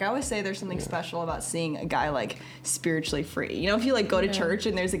I always say there's something special about seeing a guy like spiritually free. You know, if you like go to church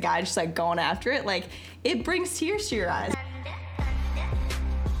and there's a guy just like going after it, like it brings tears to your eyes.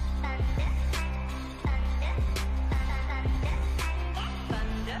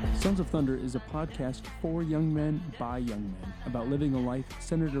 Sons of Thunder is a podcast for young men by young men about living a life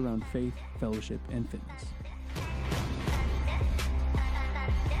centered around faith, fellowship, and fitness.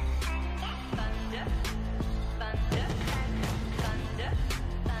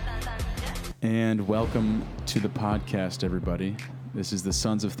 And welcome to the podcast, everybody. This is the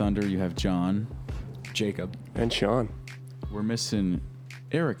Sons of Thunder. You have John, Jacob, and Sean. We're missing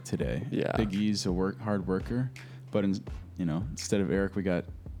Eric today. Yeah. Big E's a hard worker, but instead of Eric, we got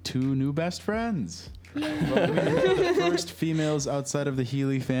two new best friends. The first females outside of the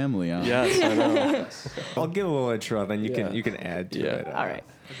Healy family. Huh? Yes, I know. I'll give a little intro, then you can add to it. All right.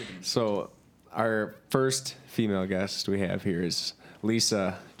 So our first female guest we have here is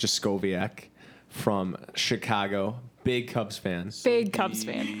Lisa Jaskowiak from Chicago. Big Cubs fan. Big Cubs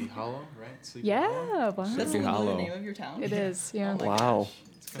fan. Sleepy Hollow, right? Sleepy Yeah, Hollow? wow. That's Sleepy literally Hollow. the name of your town? It is, yeah. Wow.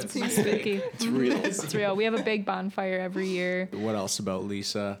 It's spooky. It's real. It's real. We have a big bonfire every year. What else about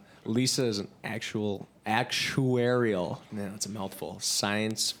Lisa? Lisa is an actuarial, it's a mouthful,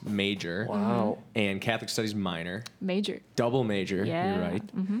 science major. Wow. And Catholic Studies minor. Major. Double major, Yeah. you're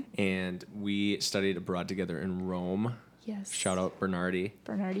right. Mm-hmm. And we studied abroad together in Rome. Yes. Shout out Bernardi.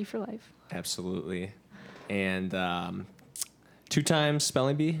 Bernardi for life. Absolutely. And two-time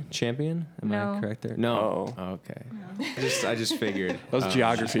spelling bee champion. Am I No. correct there? No. Oh. Okay. I just figured. That was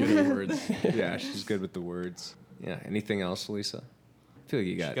geography. words. Yeah, she's good with the words. Yeah. Anything else, Lisa? I feel like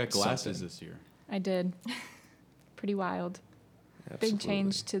you got She got glasses something. this year. I did. Pretty wild. Absolutely. Big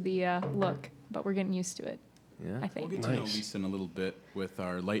change to the look, but we're getting used to it, Yeah. I think. We'll get to know Nice. Lisa in a little bit with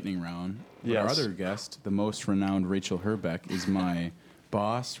our lightning round. But Yes. our other guest, the most renowned Rachel Herbeck, is my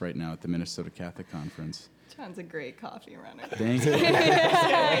boss right now at the Minnesota Catholic Conference. John's a great coffee runner. Thank you.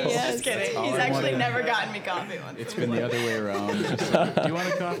 Just kidding. all He's I actually wanted. never gotten me coffee once. It's been the other way around. Just like, do you want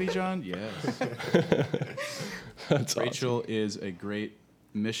a coffee, John? Yes. That's Rachel is a great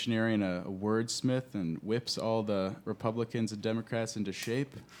missionary and a wordsmith and whips all the Republicans and Democrats into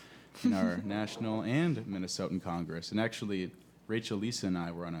shape in our national and Minnesotan Congress. And actually, Rachel, Lisa, and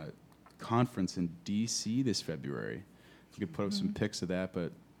I were on a conference in D.C. this February. We could put up some pics of that,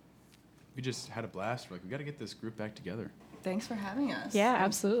 but we just had a blast. We're like, we got to get this group back together. Thanks for having us. Yeah,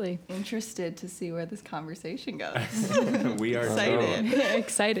 absolutely. Interested to see where this conversation goes. We are Excited.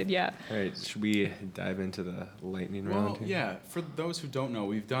 Excited, yeah. All right. Should we dive into the lightning Well, round? Here? yeah, for those who don't know,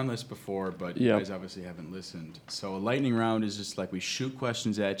 we've done this before, but Yep. you guys obviously haven't listened. So a lightning round is just like we shoot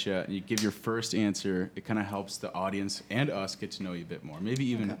questions at you, and you give your first answer. It kind of helps the audience and us get to know you a bit more. Maybe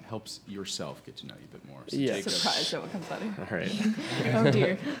even helps yourself get to know you a bit more. So Yeah. Jacob, Surprised at what comes out of All right. Oh,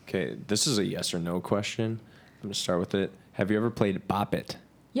 dear. Okay. This is a yes or no question. I'm going to start with it. Have you ever played Bop It?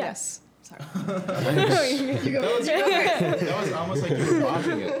 Yes. Sorry. that was almost like you were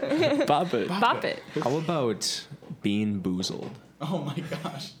watching it. Bop it. Bop it. How about Bean Boozled? Oh my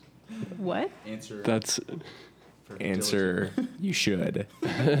gosh. What? Answer. That's Answer, you should,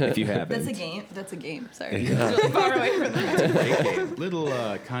 if you haven't. That's a game. That's a game. Sorry. It's really far away from that. Little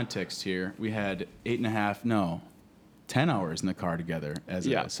context here. We had 10 hours in the car together as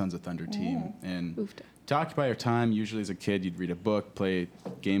Yeah. a Sons of Thunder team. And Oofed. to occupy your time, usually as a kid, you'd read a book, play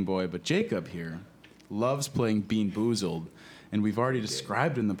Game Boy. But Jacob here loves playing Bean Boozled. And we've already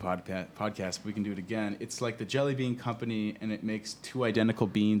described it in the podcast, but we can do it again. It's like the Jelly Bean Company, and it makes two identical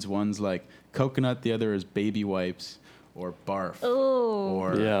beans. One's like coconut, the other is baby wipes or barf. Oh.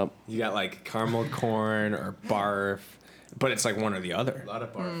 Or yeah. You got like caramel corn or barf, but it's like one or the other. a lot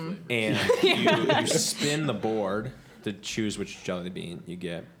of barf flavor. And you spin the board to choose which jelly bean you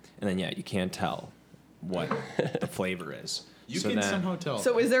get. And then, you can't tell what the flavor is. You So can then- somehow tell.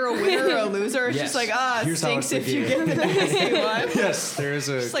 So is there a winner or a loser? Or it's Yes. just like, it Here's how stinks it's if you the get the nasty one. Yes, there is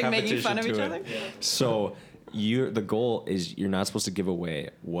a Just like making fun of each competition to other? it. So the goal is you're not supposed to give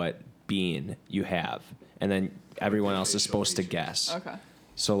away what bean you have, and then everyone else is supposed to guess. Okay.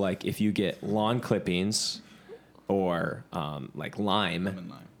 So like if you get lawn clippings or like lime, Lemon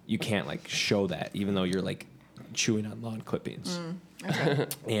lime. you can't like show that, even though you're like chewing on lawn clippings.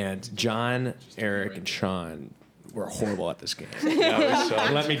 And John, Eric, and Sean we're horrible at this game. Yeah, so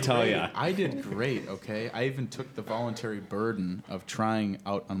Let me tell you. I did great, okay? I even took the voluntary burden of trying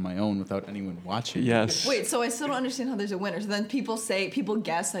out on my own without anyone watching. yes. Wait, so I still don't understand how there's a winner. So then people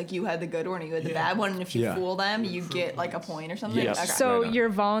guess like you had the good one or you had the bad one, and if you Yeah. fool them, you get like a point or something. Yes. Okay. So Right on. you're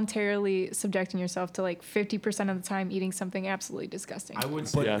voluntarily subjecting yourself to like 50% of the time eating something absolutely disgusting. I would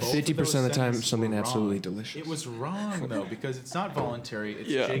say Yes. both of 50% of the those time, sentences something were absolutely wrong. delicious. It was wrong though because it's not voluntary. It's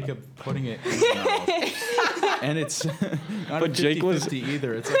Yeah. Jacob putting it in his mouth, and it's not But a Jake was- 50-50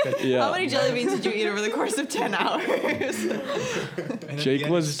 either. It's like a, Yeah. How many jelly beans did you eat over the course of 10 hours? and at the Jake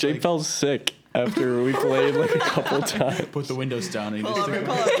end, was it's Jake like, fell sick after we played like a couple times. put the windows down and he Pull just over,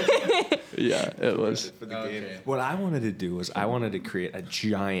 pull over. Yeah, it was. Okay. What I wanted to do was I wanted to create a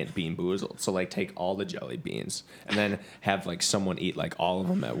giant Bean Boozled. So like take all the jelly beans and then have like someone eat like all of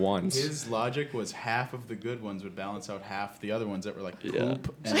them at once. His logic was half of the good ones would balance out half the other ones that were like Yeah.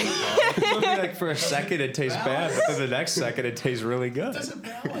 poop and Like for a second it tastes bad, but then the next second it tastes really good.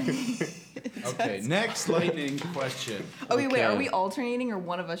 Okay, next lightning question. Okay, wait, are Okay. we alternating or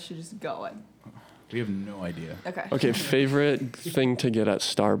one of us should just go? We have no idea. Okay. Okay, favorite thing to get at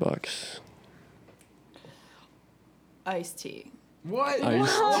Starbucks. Iced tea. What?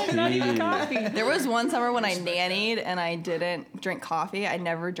 Iced Not even tea. coffee. There was one summer when I nannied and I didn't drink coffee. I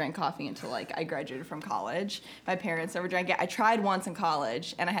never drank coffee until like I graduated from college. My parents never drank it. I tried once in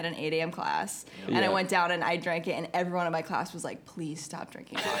college and I had an 8 a.m. class and I Yeah. went down and I drank it and everyone in my class was like, please stop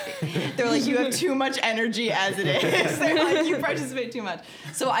drinking coffee. They're like, you have too much energy as it is. They're like, you participate too much.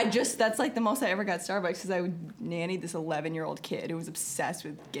 So that's like the most I ever got Starbucks because I nannied this 11-year-old kid who was obsessed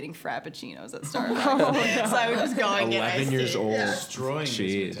with getting frappuccinos at Starbucks. So I would just go and get iced 11 years tea. old. Yeah. Destroying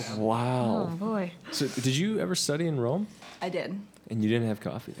his Jeez. Oh Wow. boy. So did you ever study in Rome? I did. And you didn't have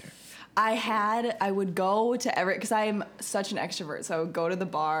coffee there? I would go to because I'm such an extrovert, so I would go to the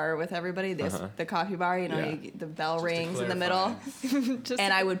bar with everybody, the coffee bar, you know, Yeah. the bell rings in the middle,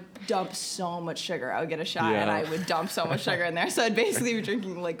 and I would dump so much sugar. I would get a shot, and Yeah. I would dump so much sugar in there, so I'd basically be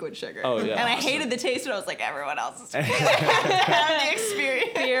drinking liquid sugar. Oh, yeah. And I hated the taste, but I was like, everyone else is having the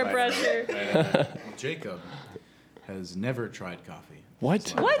experience. Peer pressure. Well, Jacob has never tried coffee.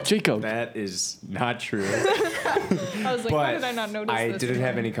 What? Jacob. That is not true. I was like, how But did I not notice I this? didn't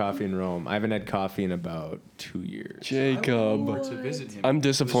have before? any coffee in Rome. I haven't had coffee in about 2 years. Jacob. Or to visit him. I'm for the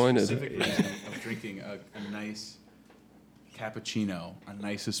disappointed. specific reason of drinking a nice cappuccino, a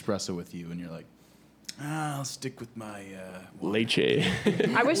nice espresso with you, and you're like, I'll stick with my water." Leche.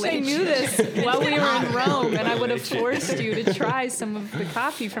 I wish I knew this while we were in Rome, and I would have forced you to try some of the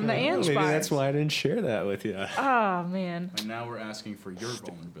coffee from the Ange Maybe bar. that's why I didn't share that with you. Oh man. And now we're asking for your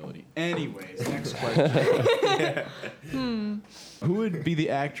vulnerability. Anyways, next question. Who would be the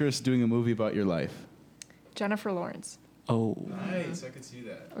actress doing a movie about your life? Jennifer Lawrence. Oh. Nice, I could see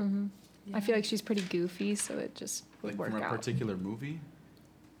that. I feel like she's pretty goofy, so it just would Like work from a out. particular movie?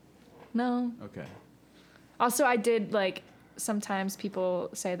 No. Okay. Also, I did like sometimes people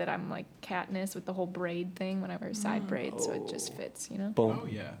say that I'm like Katniss with the whole braid thing when I wear side braids, so it just fits, you know. Boom. Oh,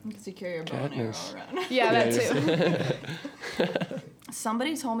 yeah. Because you carry your bow and arrow Katniss. around. Yeah, that too.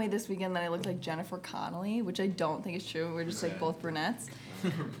 Somebody told me this weekend that I looked like Jennifer Connelly, which I don't think is true. We're just like both brunettes.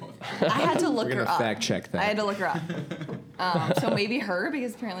 I had to look We're her gonna up. fact check that. I had to look her up. So maybe her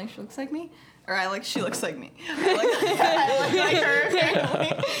because apparently she looks like me, or she looks like me. I look like her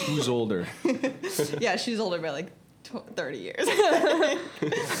apparently. Who's older? Yeah, she's older by like 30 years.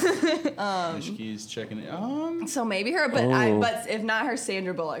 Mishki's checking it. So maybe her, but Oh. but if not her,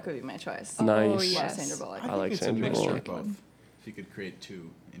 Sandra Bullock would be my choice. Oh, Nice. Love yes. Sandra Bullock. I like it's a Sandra mixture Bullock. of both. If you could create two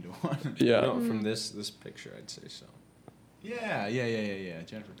into one. Yeah. No, from this picture, I'd say so. Yeah.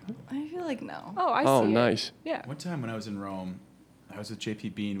 Jennifer Connelly. I feel like no. Oh, I see. Oh, it. nice. Yeah. One time when I was in Rome, I was with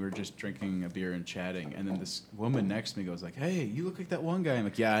JP Bean. We were just drinking a beer and chatting, and then this woman next to me goes like, "Hey, you look like that one guy." I'm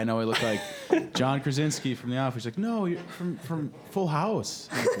like, "Yeah, I know. I look like John Krasinski from The Office." She's like, "No, you're from Full House."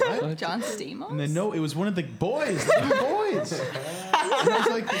 I'm like, what? John Stamos? And then no, it was one of the boys. The two boys. And I was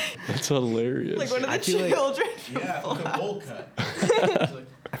like, That's hilarious. like one of I the feel like- children. "Yeah, with a bowl cut." I was like,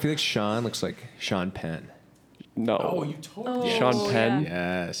 I feel like Sean looks like Sean Penn. no. "Oh, you totally Sean Oh, Penn?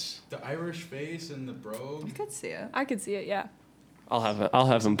 yeah. Yes. the Irish face and the brogue." I could see it. I could see it. Yeah. I'll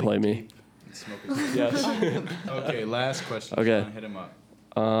have him play me. And smoke a Yes. Okay, last question. Okay. Sean, hit him up.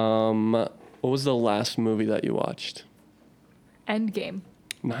 What was the last movie that you watched? Endgame.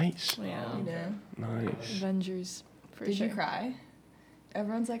 Nice. Yeah. You did. Nice. Avengers. For Did sure. you cry?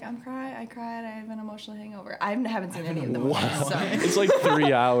 Everyone's like, I cried, I have an emotional hangover. I haven't seen any of the movies, so. It's like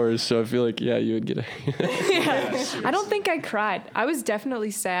 3 hours, so I feel like you would get a. I don't think I cried. I was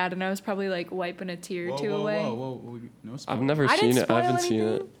definitely sad, and I was probably like wiping a tear or two away. Whoa. No spoilers. I've never I seen didn't it. I spoil haven't seen it.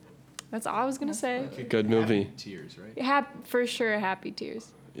 anything. That's all I was gonna say. Good movie. Happy tears, right? For sure, happy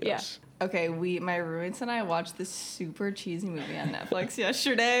tears. Yes. Okay, my roommates and I watched this super cheesy movie on Netflix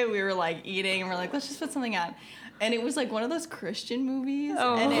yesterday. We were like eating and we're like, let's just put something on. And it was like one of those Christian movies.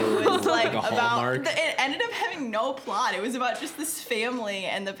 Oh. And it was like a about, Hallmark? it ended up having no plot. It was about just this family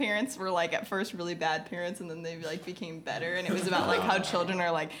and the parents were like at first really bad parents and then they like became better. And it was about like how children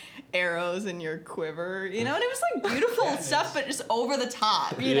are like arrows in your quiver, you know? And it was like beautiful stuff, but just over the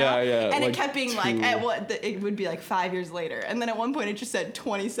top, you know? Yeah. And like it kept being like, too- it would be like 5 years later. And then at one point it just said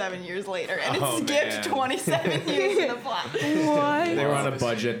 27 years later. And it Oh, skipped man. 27 years in the plot. What? They were on a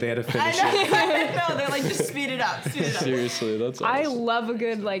budget. They had to I finish it. know, I know. They're like, just speed it up, speed it up. Seriously, that's I awesome. love a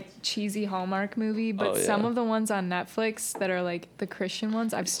good like cheesy Hallmark movie, but Oh, yeah. some of the ones on Netflix that are like the Christian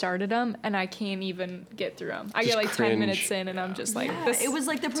ones, I've started them and I can't even get through them. I Just get like 10 cringe. minutes in and I'm just like, Yeah, this it was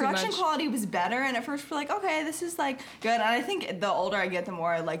like the too production much. quality was better, and at first we're like, okay, this is like good. And I think the older I get, the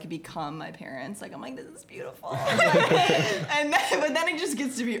more I like become my parents. Like I'm like, this is beautiful. And then, but then it just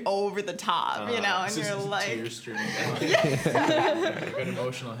gets to be over the top, you know, and This you're is like, tears streaming down. Like an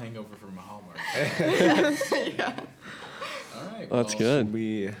emotional hangover from a Hallmark. yeah. All right. That's well,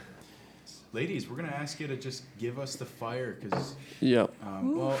 good. Ladies, we're gonna ask you to just give us the fire, because Yep.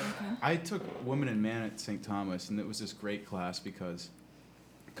 I took Woman and Man at St. Thomas, and it was this great class because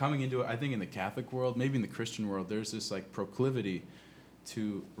coming into it, I think in the Catholic world, maybe in the Christian world, there's this like proclivity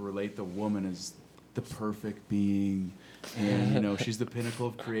to relate the woman as the perfect being, and you know she's the pinnacle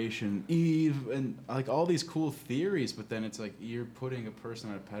of creation, Eve, and like all these cool theories. But then it's like you're putting a person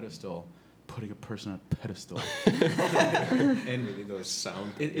on a pedestal. And Really those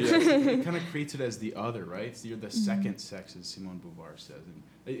sound. it kind of creates it as the other, right? So you're the second sex, as Simone Beauvoir says,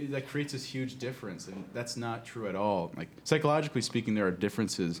 and that creates this huge difference, and that's not true at all. Like psychologically speaking, there are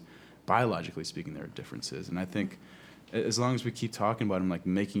differences. Biologically speaking, there are differences, and I think as long as we keep talking about them, like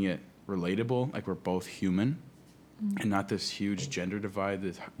making it relatable, like we're both human, and not this huge gender divide,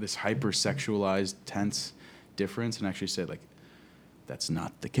 this hypersexualized, tense difference, and actually say like, that's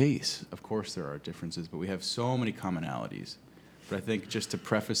not the case. Of course there are differences, but we have so many commonalities. But I think just to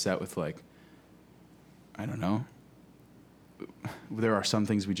preface that with like, I don't know, there are some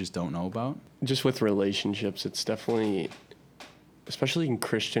things we just don't know about. Just with relationships, it's definitely, especially in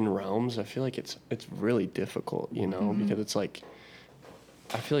Christian realms, I feel like it's really difficult, you know, because it's like,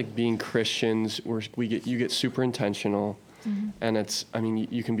 I feel like being Christians, you get super intentional, and it's, I mean,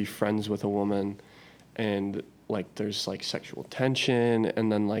 you can be friends with a woman, and like there's like sexual tension,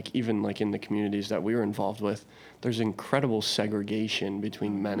 and then like even like in the communities that we were involved with, there's incredible segregation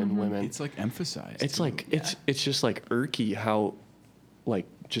between men and women. It's like emphasized. It's too. like it's just like irky how like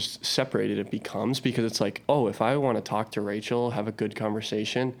just separated it becomes, because it's like, oh, if I want to talk to Rachel, have a good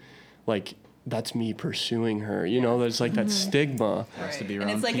conversation, like that's me pursuing her, you know. There's like that stigma. Has to be And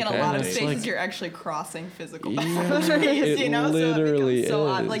around it's like in a people. lot of And it's spaces like- you're actually crossing physical Yeah, boundaries, you it know? literally so it becomes so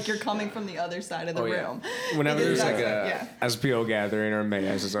odd, is. like you're coming from the other side of the Oh, yeah. room. Whenever Because there's like that's a SPO gathering or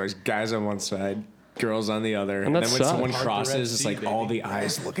mass, there's always guys on one side, girls on the other. And that then when sucks. someone Part of the Red crosses, it's Sea, like all baby. the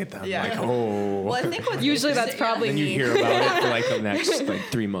eyes look at them. Yeah. Like, oh. Well, I think what's Usually that's interesting- probably Then you me. hear about it for like the next like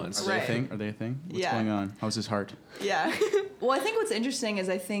 3 months. Are they a Right. thing? Are they a thing? What's Yeah. going on? How's his heart? Yeah. Well, I think what's interesting is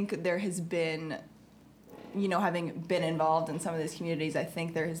I think there has been, you know, having been involved in some of these communities, I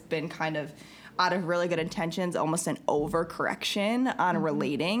think there has been kind of, out of really good intentions, almost an overcorrection on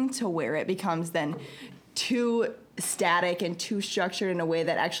relating, to where it becomes then too static and too structured in a way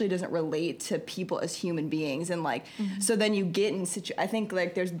that actually doesn't relate to people as human beings. And like, so then you get in I think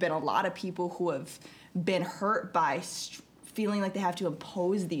like there's been a lot of people who have been hurt by feeling like they have to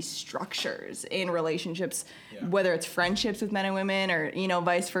impose these structures in relationships, whether it's friendships with men and women or, you know,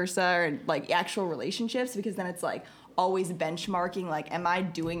 vice versa, or like actual relationships, because then it's like always benchmarking, like, am I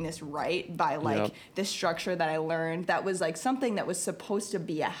doing this right by like Yep. this structure that I learned that was like something that was supposed to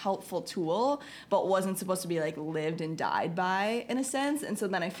be a helpful tool, but wasn't supposed to be like lived and died by, in a sense. And so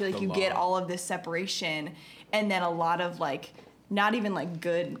then I feel like The you get law. all of this separation, and then a lot of like not even like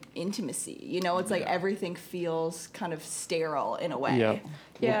good intimacy, you know? It's like everything feels kind of sterile in a way. Yep.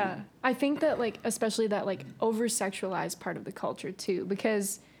 Yeah. I think that like especially that like over sexualized part of the culture too,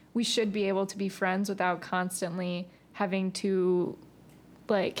 because we should be able to be friends without constantly having to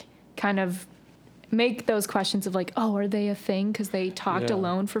like kind of make those questions of like, oh, are they a thing because they talked Yeah.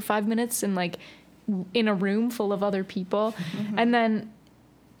 alone for 5 minutes and like in a room full of other people. And then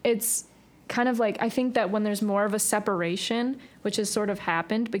it's kind of like, I think that when there's more of a separation, which has sort of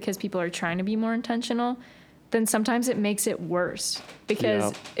happened because people are trying to be more intentional, then sometimes it makes it worse.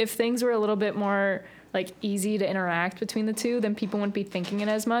 Because Yeah. if things were a little bit more like easy to interact between the two, then people wouldn't be thinking it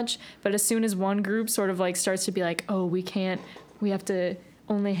as much. But as soon as one group sort of like starts to be like, oh, we have to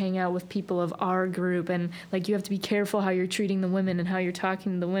only hang out with people of our group, and like you have to be careful how you're treating the women and how you're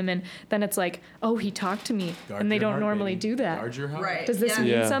talking to the women, then it's like, oh, he talked to me. Guard And they your don't heart, normally baby. do that. Guard your heart. Right. Does this Yeah.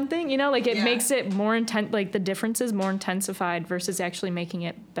 mean Yeah. something? You know, like it Yeah. makes it more intense, like the differences more intensified versus actually making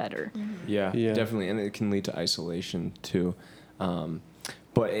it better. Yeah, Yeah. definitely, and it can lead to isolation too.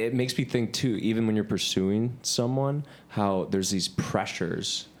 But it makes me think too, even when you're pursuing someone, how there's these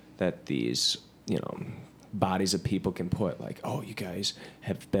pressures that these, bodies of people can put. Like, oh, you guys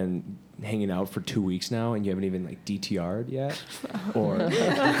have been hanging out for 2 weeks now, and you haven't even like DTR'd yet, or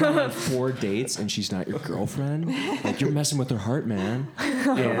you've gone on 4 dates and she's not your girlfriend. Like, you're messing with her heart, man.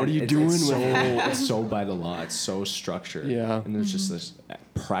 What are you doing it's with so, it's so by the law. It's so structured. Yeah. And there's just this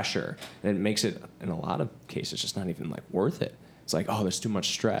pressure, and it makes it, in a lot of cases, just not even like worth it. It's like, oh, there's too much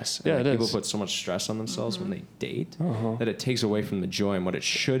stress. And, Yeah, like, it people is. put so much stress on themselves when they date that it takes away from the joy and what it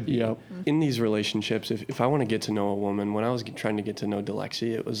should be. Yep. In these relationships, if I want to get to know a woman, when I was trying to get to know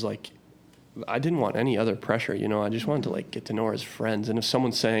Delexi, it was like, I didn't want any other pressure, I just wanted to like get to know her as friends. And if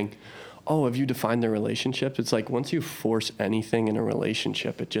someone's saying, oh, have you defined their relationship? It's like, once you force anything in a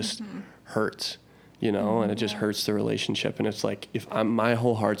relationship, it just hurts, and it just hurts the relationship. And it's like, if my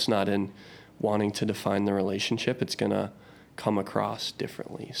whole heart's not in wanting to define the relationship, it's going to come across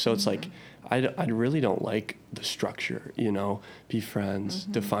differently. So it's like, I really don't like the structure, be friends,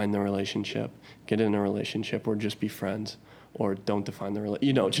 define the relationship, get in a relationship, or just be friends, or don't define the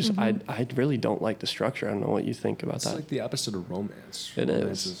relationship. I really don't like the structure. I don't know what you think about It's that. like the opposite of romance. It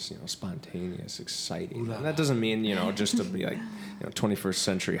Romance is. is, spontaneous, exciting. And that doesn't mean, just to be like, 21st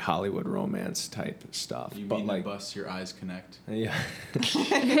century Hollywood romance type stuff. You but meet like, the bus, your eyes connect. yeah.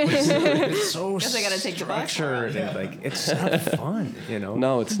 it's so Guess I gotta take the bus. structured and like, it's not fun,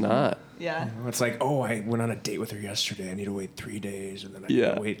 No, it's not. Yeah. It's like, oh, I went on a date with her yesterday. I need to wait 3 days, and then I Yeah.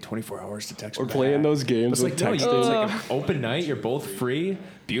 need to wait 24 hours to text Or her playing back. those games It's with like, no, texting. it's like an open night. You're both free.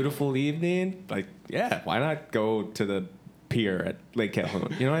 Beautiful evening. Like, yeah, why not go to the pier at Lake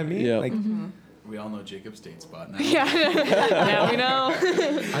Calhoun? You know what I mean? Yeah. Like, We all know Jacob's date spot now. Now we know.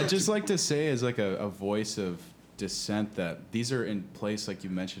 I'd just like to say, as like a voice of dissent, that these are in place, like you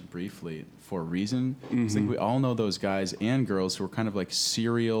mentioned briefly, for a reason. It's like we all know those guys and girls who are kind of like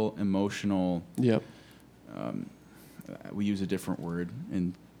serial, emotional. Yep. We use a different word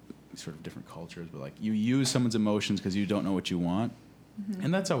in sort of different cultures, but like you use someone's emotions because you don't know what you want,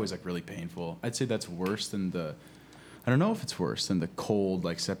 and that's always like really painful. I'd say that's worse than I don't know if it's worse than the cold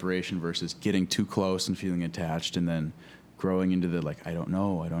like separation versus getting too close and feeling attached and then growing into the like, I don't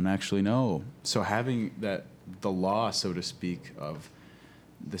know, I don't actually know. So having the law, so to speak, of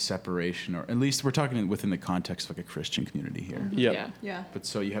the separation, or at least we're talking within the context of like a Christian community here. Yep. Yeah. Yeah. But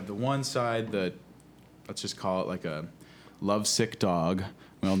so you have the one side that, let's just call it like a lovesick dog.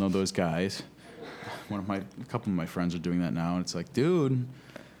 We all know those guys. A couple of my friends are doing that now, and it's like, dude,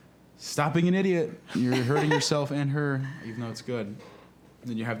 stop being an idiot. You're hurting yourself and her, even though it's good. And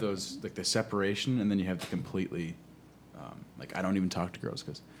then you have those, like the separation, and then you have the completely, like, I don't even talk to girls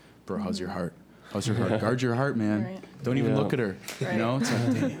because, bro, how's your heart? How's your heart? Guard your heart, man. Right. Don't even Yeah. look at her. Right. You know, it's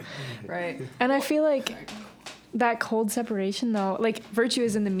like, dang. Right. And I feel like that cold separation, though, like virtue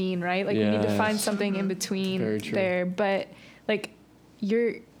is in the mean, right? Like we need to find Yes. something in Very between true. there. But like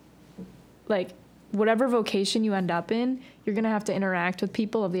you're like whatever vocation you end up in, you're gonna have to interact with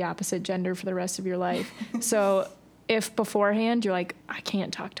people of the opposite gender for the rest of your life. So if beforehand you're like, I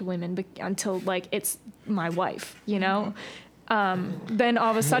can't talk to women until like it's my wife, then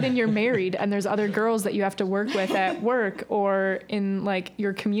all of a sudden you're married and there's other girls that you have to work with at work or in like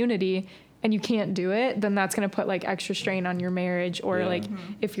your community, and you can't do it, then that's going to put like extra strain on your marriage, or Yeah. like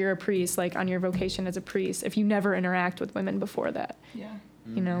if you're a priest, like on your vocation as a priest, if you never interact with women before that,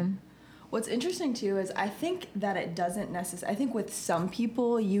 Yeah. What's interesting too is I think that it doesn't necessarily, I think with some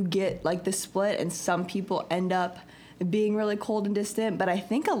people you get like the split and some people end up being really cold and distant, but I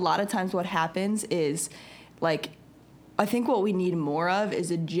think a lot of times what happens is like, I think what we need more of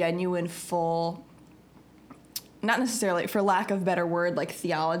is a genuine full, not necessarily, for lack of a better word, like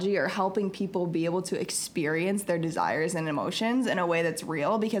theology, or helping people be able to experience their desires and emotions in a way that's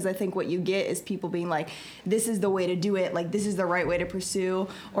real. Because I think what you get is people being like, this is the way to do it, like this is the right way to pursue,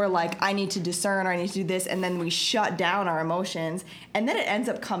 or like I need to discern, or I need to do this, and then we shut down our emotions, and then it ends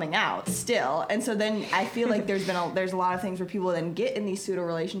up coming out still. And so then I feel like there's a lot of things where people then get in these pseudo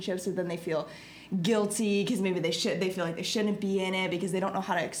relationships, and then they feel guilty because maybe they feel like they shouldn't be in it because they don't know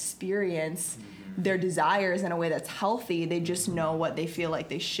how to experience their desires in a way that's healthy. They just know what they feel like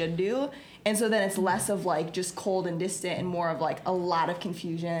they should do. And so then it's less of like just cold and distant and more of like a lot of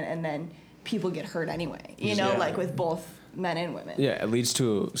confusion, and then people get hurt anyway, like with both men and women. Yeah, it leads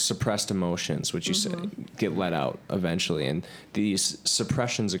to suppressed emotions, which you say get let out eventually. And these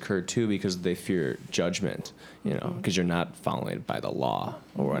suppressions occur too because they fear judgment, you know, because you're not following it by the law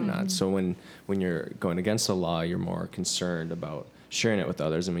or whatnot. So when you're going against the law, you're more concerned about sharing it with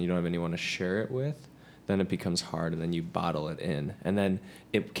others. And when you don't have anyone to share it with, then it becomes hard, and then you bottle it in. And then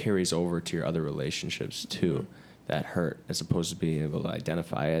it carries over to your other relationships too. That hurt, as opposed to being able to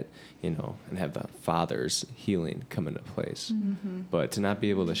identify it, you know, and have the Father's healing come into place. But to not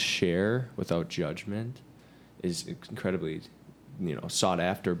be able to share without judgment is incredibly, you know, sought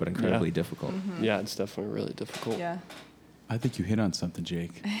after, but incredibly difficult. Yeah, it's definitely really difficult. Yeah. I think you hit on something,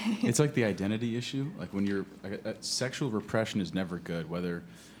 Jake. It's like the identity issue. Like when you're sexual repression is never good. Whether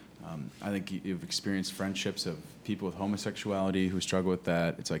I think you've experienced friendships of people with homosexuality who struggle with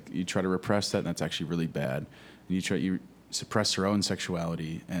that. It's like you try to repress that, and that's actually really bad. And you suppress your own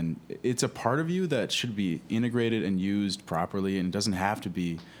sexuality, and it's a part of you that should be integrated and used properly, and it doesn't have to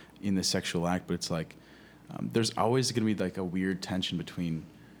be in the sexual act, but it's like there's always going to be like a weird tension between,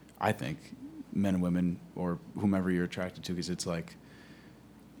 I think, men and women or whomever you're attracted to, because it's like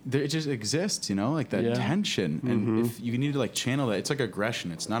it just exists, you know, like that tension. And if you need to like channel that, it's like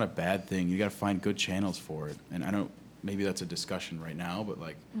aggression. It's not a bad thing. You got to find good channels for it. And maybe that's a discussion right now, but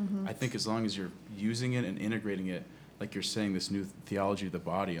like I think as long as you're using it and integrating it, like you're saying, this new theology of the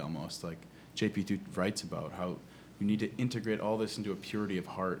body, almost like JP2 writes about how you need to integrate all this into a purity of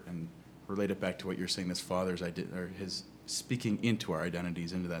heart and relate it back to what you're saying, this Father's his speaking into our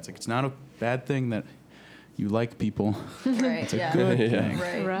identities, into that. It's like it's not a bad thing that you like people. Right. It's a good thing.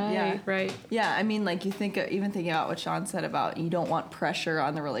 Right. Yeah, I mean, like even thinking about what Sean said about you don't want pressure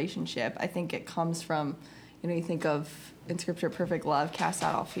on the relationship. I think it comes from, you know, you think of in Scripture, perfect love casts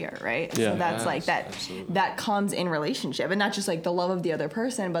out all fear, right? Yeah. So that's Yes, like that. absolutely. That comes in relationship, and not just like the love of the other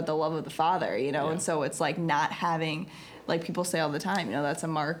person, but the love of the Father, you know. Yeah. And so it's like not having, like people say all the time, you know, that's a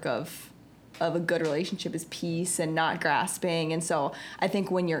mark of a good relationship is peace and not grasping. And so I think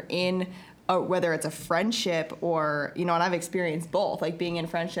when you're in whether it's a friendship or, you know, and I've experienced both, like being in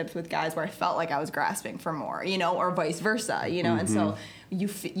friendships with guys where I felt like I was grasping for more, you know, or vice versa, you know, and so you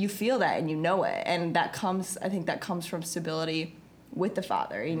feel that and you know it. And I think that comes from stability with the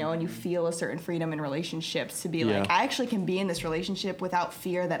Father, you know, and you feel a certain freedom in relationships to be like, I actually can be in this relationship without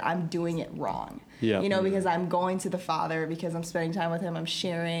fear that I'm doing it wrong. Yeah. You know, because I'm going to the Father, because I'm spending time with him, I'm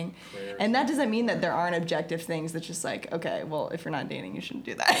sharing. And that doesn't mean that there aren't objective things that's just like, okay, well, if you're not dating, you shouldn't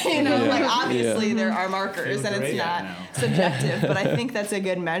do that. You know, like obviously there are markers and it's not subjective, but I think that's a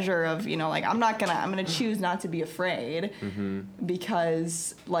good measure of, you know, like I'm gonna choose not to be afraid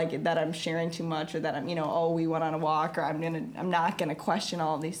because like that I'm sharing too much, or that I'm, you know, oh, we went on a walk, or I'm not gonna question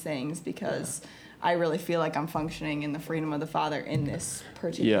all of these things because I really feel like I'm functioning in the freedom of the Father in this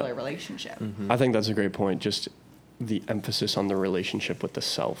particular relationship. I think that's a great point. Just the emphasis on the relationship with the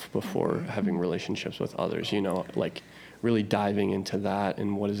self before having relationships with others, you know, like really diving into that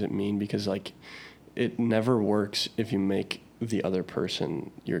and what does it mean? Because like it never works if you make the other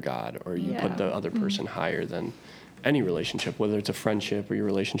person your God, or you put the other person higher than any relationship, whether it's a friendship or your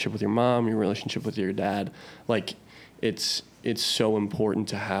relationship with your mom, your relationship with your dad. Like it's so important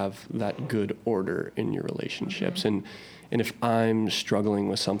to have that good order in your relationships. And if I'm struggling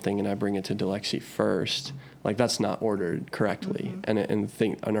with something and I bring it to Dilexi first, like that's not ordered correctly. And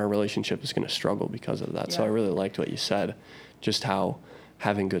our relationship is going to struggle because of that. So I really liked what you said, just how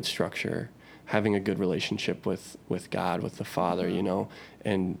having good structure, having a good relationship with God, with the Father, you know,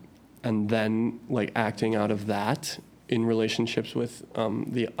 and then like acting out of that in relationships with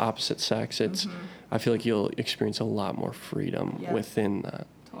the opposite sex, I feel like you'll experience a lot more freedom within that.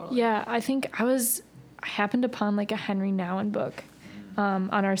 Totally. Yeah, I think I happened upon like a Henry Nouwen book on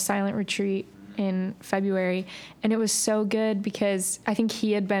our silent retreat in February, and it was so good because I think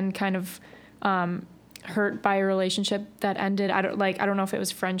he had been kind of hurt by a relationship that ended. I don't know if it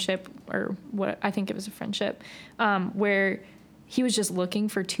was friendship or what. I think it was a friendship where he was just looking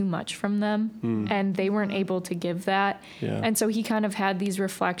for too much from them and they weren't able to give that. Yeah. And so he kind of had these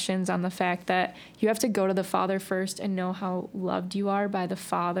reflections on the fact that you have to go to the Father first and know how loved you are by the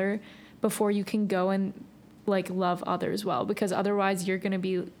Father before you can go and like love others well, because otherwise you're going to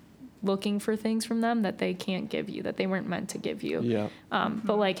be looking for things from them that they can't give you, that they weren't meant to give you. Yeah.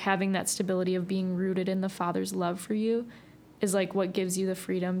 But like having that stability of being rooted in the Father's love for you is like what gives you the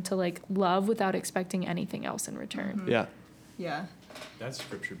freedom to like love without expecting anything else in return. Yeah. Yeah. That's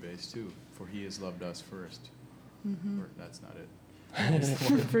scripture based too. For he has loved us first. Or that's not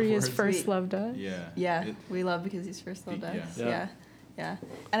it. For he has first Sweet. loved us. Yeah. Yeah, It- we love because he's first loved us. Yeah. Yeah.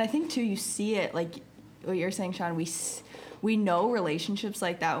 And I think too, you see it like what you're saying, Sean. We know relationships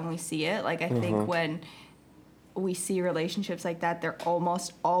like that when we see it. Like I think when we see relationships like that, they're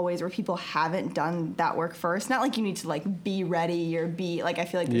almost always where people haven't done that work first. Not like you need to like be ready or be like, I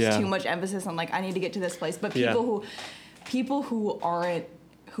feel like there's too much emphasis on like I need to get to this place, but people who aren't,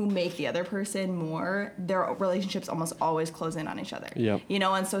 who make the other person more, their relationships almost always close in on each other. Yep. You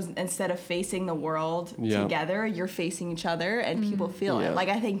know, and so instead of facing the world together, you're facing each other, and people feel it. Like,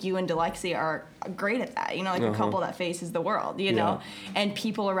 I think you and Delexi are great at that. You know, like a couple that faces the world, you know, and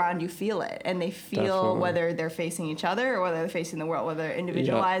people around you feel it, and they feel whether they're facing each other or whether they're facing the world, whether they're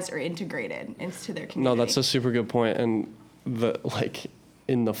individualized or integrated into their community. No, that's a super good point. And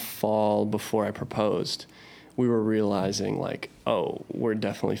in the fall before I proposed, we were realizing like, oh, we're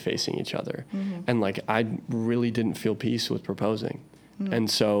definitely facing each other. And like, I really didn't feel peace with proposing. And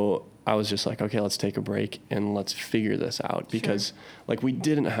so I was just like, okay, let's take a break and let's figure this out, because like we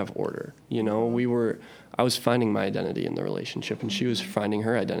didn't have order, you know, I was finding my identity in the relationship, and she was finding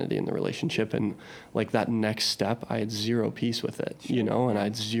her identity in the relationship. And like that next step, I had zero peace with it, you know, and I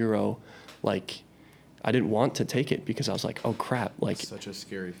had zero, like, I didn't want to take it because I was like, oh crap, like It's such a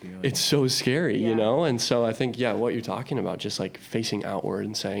scary feeling. it's so scary, you know? And so I think, what you're talking about, just like facing outward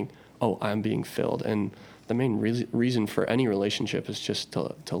and saying, oh, I'm being filled. And the main reason for any relationship is just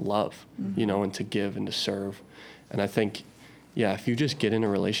to love, you know, and to give and to serve. And I think, if you just get in a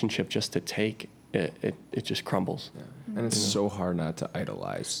relationship just to take, it just crumbles. Yeah. And it's so hard not to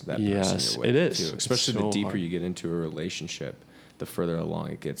idolize that person Yes, you're with, it is. too. Especially It's the so deeper hard. you get into a relationship, the further along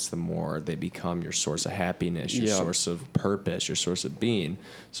it gets, the more they become your source of happiness, your source of purpose, your source of being.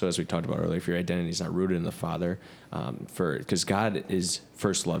 So as we talked about earlier, if your identity is not rooted in the Father, because God is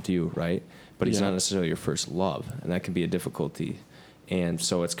first loved you, right? But he's not necessarily your first love, and that can be a difficulty. And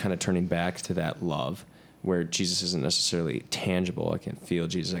so it's kind of turning back to that love where Jesus isn't necessarily tangible. I can't feel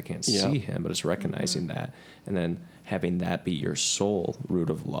Jesus, I can't see him, but it's recognizing that, and then having that be your sole root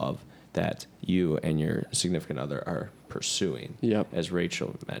of love that you and your significant other are pursuing. As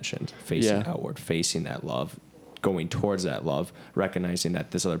Rachel mentioned, facing outward, facing that love, going towards that love, recognizing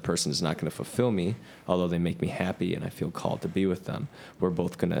that this other person is not going to fulfill me, although they make me happy and I feel called to be with them. We're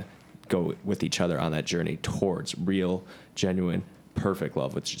both going to go with each other on that journey towards real, genuine, perfect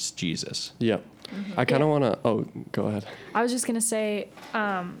love, which is Jesus. I kind of want to, go ahead. I was just going to say,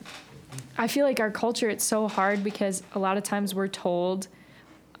 I feel like our culture, it's so hard because a lot of times we're told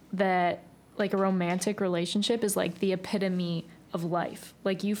that like a romantic relationship is like the epitome of life.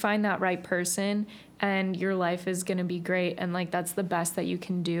 Like you find that right person and your life is going to be great. And like, that's the best that you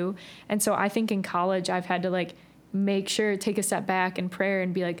can do. And so I think in college, I've had to like make sure, take a step back in prayer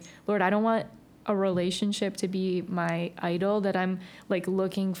and be like, Lord, I don't want a relationship to be my idol, that I'm like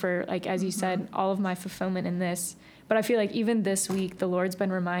looking for, like, as you said, all of my fulfillment in this. But I feel like even this week, the Lord's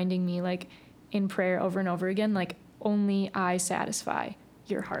been reminding me like in prayer over and over again, like only I satisfy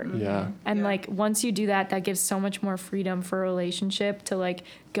your heart. And like once you do that, that gives so much more freedom for a relationship to like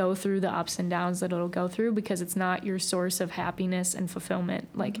go through the ups and downs that it'll go through, because it's not your source of happiness and fulfillment.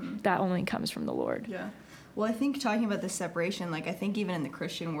 Like that only comes from the Lord. Well, I think talking about this separation, like I think even in the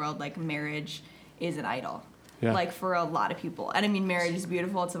Christian world, like marriage is an idol. Like for a lot of people. And I mean, marriage is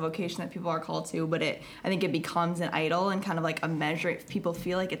beautiful. It's a vocation that people are called to, but I think it becomes an idol and kind of like a measure. People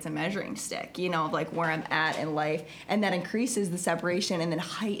feel like it's a measuring stick, you know, of like where I'm at in life. And that increases the separation and then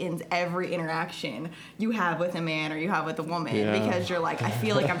heightens every interaction you have with a man or you have with a woman, because you're like, I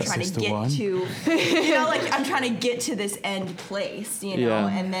feel like I'm trying to get to, you know, like I'm trying to get to this end place, you know,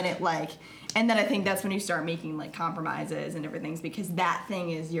 and then it like, and then I think that's when you start making like compromises and different things, because that thing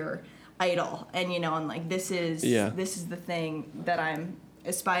is your idol, and you know, and like this is the thing that I'm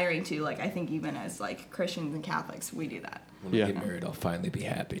aspiring to. Like I think even as like Christians and Catholics, we do that. When we get married, I'll finally be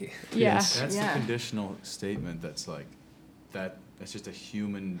happy. That's the conditional statement. That's like that's just a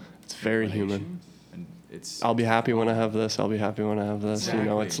human. It's very human. And it's. I'll be happy when I have this. I'll be happy when I have this. Exactly. You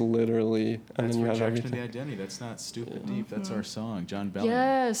know, it's literally, and that's then you have rejection everything. of the identity. That's not stupid deep. That's our song, John Bellion.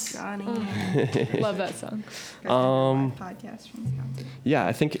 Yes. Johnny. Love that song. Podcast from Scott. Yeah,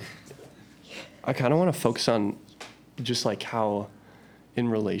 I think I kind of want to focus on just like how in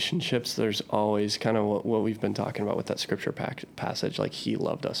relationships there's always kind of what we've been talking about with that scripture passage, like he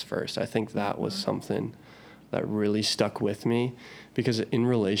loved us first. I think that was something that really stuck with me, because in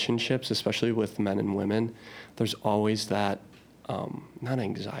relationships, especially with men and women, there's always that not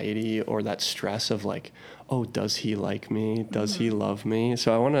anxiety or that stress of like, oh, does he like me? Does he love me?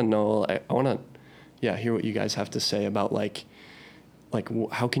 So I want to know, I want to hear what you guys have to say about like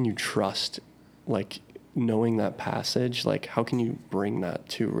how can you trust, like knowing that passage, like how can you bring that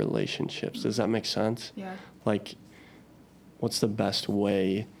to relationships? Does that make sense? Like what's the best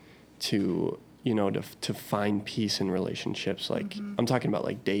way to, you know, to find peace in relationships? Like I'm talking about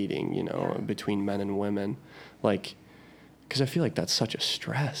like dating, you know, between men and women. like, because I feel like that's such a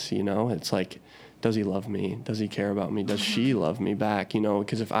stress, you know? It's like, does he love me? Does he care about me? Does she love me back? You know,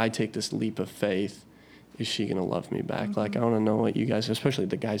 because if I take this leap of faith, is she going to love me back? Like, I want to know what you guys, especially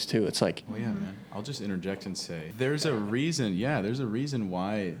the guys too, it's like. Well, yeah, man. I'll just interject and say there's a reason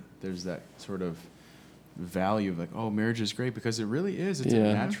why there's that sort of value of like, oh, marriage is great, because it really is. It's a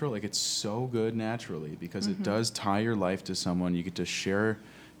natural, like, it's so good naturally, because it does tie your life to someone. You get to share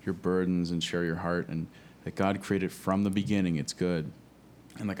your burdens and share your heart, and that God created from the beginning. It's good.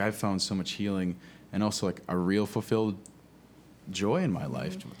 And like, I've found so much healing and also like a real fulfilled joy in my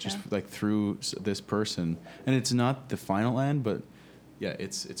life, just like through this person. And it's not the final end, but yeah,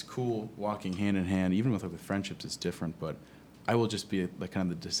 it's cool walking hand in hand. Even with friendships, it's different. But I will just be like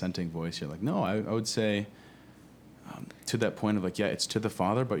kind of the dissenting voice here. Like, no, I would say to that point of like, yeah, it's to the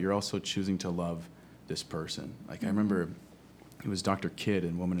Father, but you're also choosing to love this person. Like, I remember it was Dr. Kidd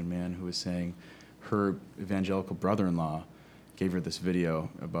in Woman and Man who was saying her evangelical brother-in-law gave her this video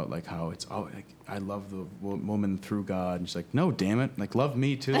about like how it's like, I love the woman through God, and she's like, no, damn it, like, love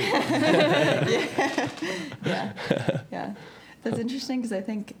me too. Yeah. That's interesting, because I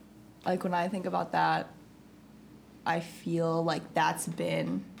think like when I think about that, I feel like that's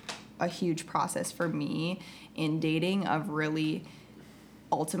been a huge process for me in dating, of really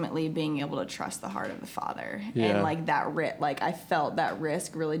ultimately being able to trust the heart of the Father. And like that like I felt that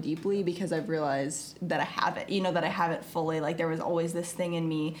risk really deeply, because I've realized that I haven't, that I haven't fully, like there was always this thing in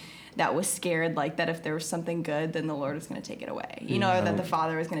me that was scared, like that if there was something good, then the Lord was going to take it away, or that the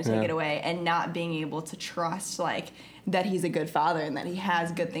Father was going to take it away, and not being able to trust like that he's a good Father and that he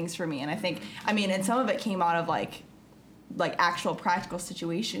has good things for me. And I think, and some of it came out of like actual practical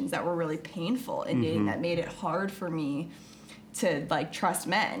situations that were really painful in dating, that made it hard for me to like trust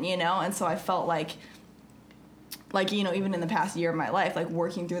men, and so I felt like even in the past year of my life, like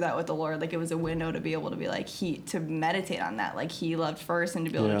working through that with the Lord, like it was a window to be able to be like to meditate on that, like he loved first, and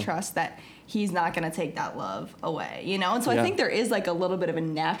to be able to trust that he's not going to take that love away, and so I think there is like a little bit of a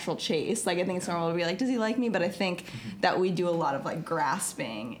natural chase. Like I think it's normal to be like, does he like me? But I think that we do a lot of like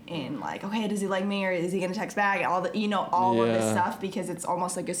grasping in like, okay, does he like me, or is he going to text back, and all the all of this stuff, because it's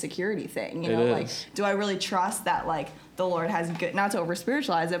almost like a security thing, like, do I really trust that like the Lord has good, not to over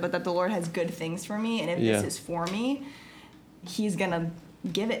spiritualize it, but that the Lord has good things for me, and if this is for me, he's gonna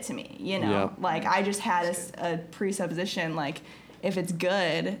give it to me, like I just had a presupposition, like if it's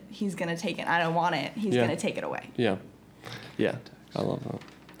good, he's gonna take it. I don't want it, he's gonna take it away. I love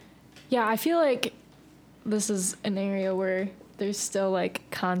that. I feel like this is an area where there's still like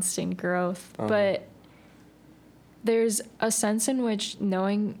constant growth, but there's a sense in which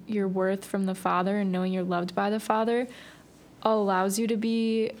knowing your worth from the Father and knowing you're loved by the Father allows you to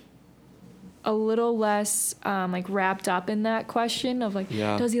be a little less like wrapped up in that question of like,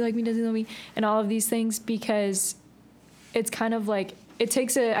 does he like me, does he love me, and all of these things, because it's kind of like it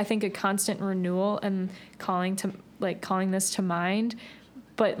takes I think a constant renewal and calling this to mind,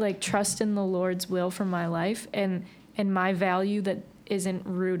 but like trust in the Lord's will for my life and my value that isn't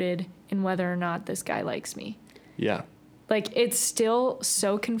rooted in whether or not this guy likes me. Like it's still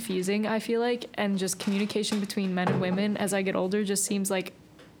so confusing, I feel like, and just communication between men and women as I get older just seems like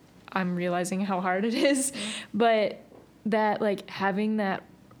I'm realizing how hard it is. But that like having that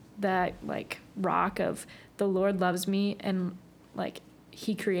like rock of the Lord loves me and like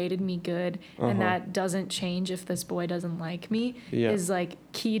he created me good, and that doesn't change if this boy doesn't like me is like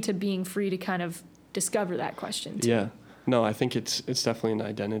key to being free to kind of discover that question too. No, I think it's definitely an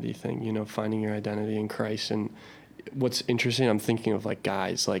identity thing, finding your identity in Christ. And what's interesting, I'm thinking of like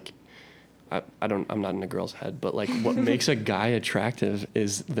guys, like I'm not in a girl's head, but like what makes a guy attractive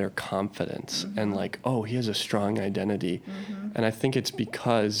is their confidence and like, oh, he has a strong identity. And I think it's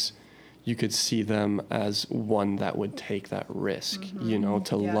because you could see them as one that would take that risk,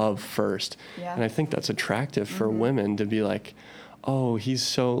 to love first. And I think that's attractive for women to be like, oh, he's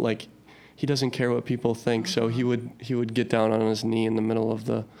so like, he doesn't care what people think. So he would get down on his knee in the middle of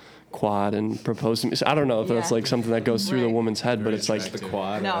the quad and propose to me. So I don't know if that's like something that goes through the woman's head, but it's like the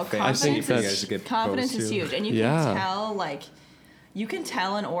quad. No, confidence is huge, and you can tell like you can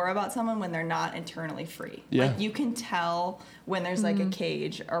tell an aura about someone when they're not internally free. Like you can tell when there's like a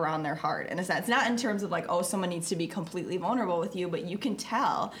cage around their heart in a sense. Not in terms of like, oh, someone needs to be completely vulnerable with you, but you can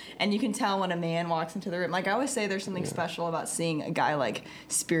tell. And you can tell when a man walks into the room. Like I always say there's something special about seeing a guy like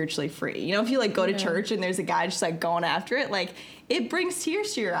spiritually free. If you like go to church and there's a guy just like going after it, like it brings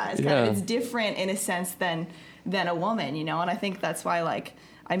tears to your eyes. Kind of. It's different in a sense than a woman, and I think that's why like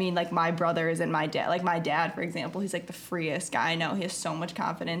like my brothers and my dad, like my dad, for example, he's like the freest guy I know. He has so much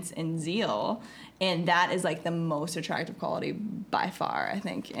confidence and zeal, and that is like the most attractive quality by far, I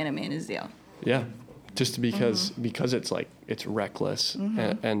think, in a man is zeal. Yeah, just because it's like it's reckless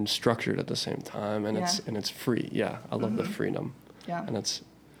and structured at the same time, and it's free. Yeah, I love the freedom. Yeah. And it's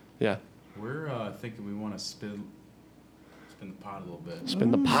yeah. We're thinking we want to spin the pot a little bit.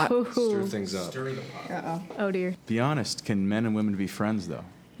 Spin the pot. Stir things up. Stir the pot. Uh-oh. Oh dear. Be honest, can men and women be friends though?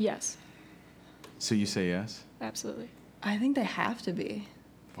 Yes, So you say yes? absolutely. I think they have to be.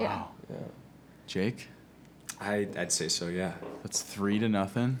 Wow. Yeah. Jake, I'd say so, yeah. that's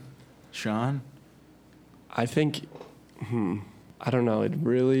 3-0. Sean? I think, I don't know.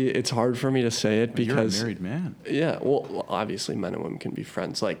 It's hard for me to say it because You're a married man. yeah, well, obviously men and women can be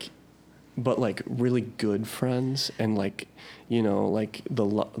friends, but like really good friends, and like, you know, like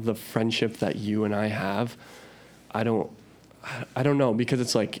the friendship that you and I have, I don't know, because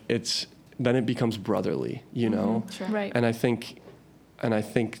it's like then it becomes brotherly, you know. Sure. Right. And I think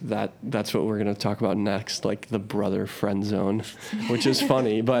that that's what we're going to talk about next, like the brother friend zone, which is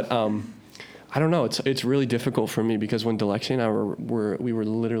funny, but I don't know. It's really difficult for me because when Delexia and I we were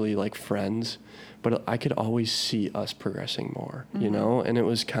literally like friends, but I could always see us progressing more, you know? And it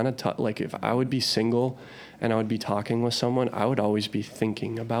was kind of tough. Like if I would be single and I would be talking with someone, I would always be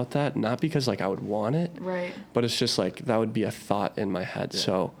thinking about that, not because like I would want it, Right. but it's just like that would be a thought in my head.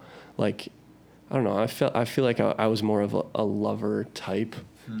 So like, I don't know. I feel like I was more of a lover type,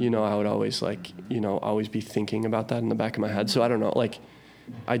 you know. I would always like, you know, always be thinking about that in the back of my head. So I don't know, like,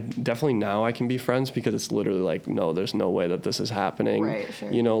 I definitely now I can be friends because it's literally like, no, there's no way that this is happening. Right, sure.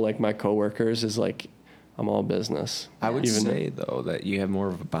 You know, like my coworkers is like, I'm all business. I would Even say, though, that you have more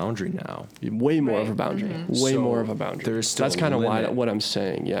of a boundary now. way more of a Right. boundary. Way So more of a boundary. there's still That's a kind of limit. what I'm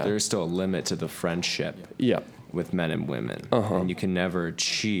saying. Yeah. There's still a limit to the friendship yeah. with men and women. Uh-huh. And you can never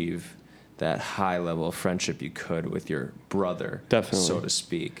achieve that high level of friendship you could with your brother, Definitely. so to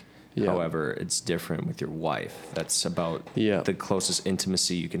speak. Yeah. However, it's different with your wife. That's about Yeah. the closest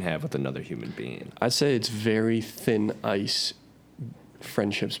intimacy you can have with another human being. I'd say it's very thin ice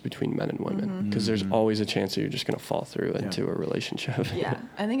friendships between men and women because there's always a chance that you're just going to fall through into a relationship. Yeah.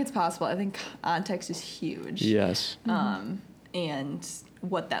 I think it's possible. I think context is huge. Yes. And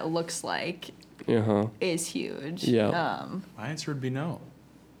what that looks like Uh-huh. is huge. Yeah. My answer would be no.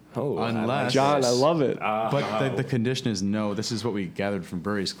 Oh, Unless- John, I love it. But the condition is no. This is what we gathered from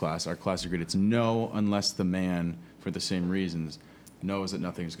Burry's class. Our class agreed it's no unless the man, for the same reasons, knows that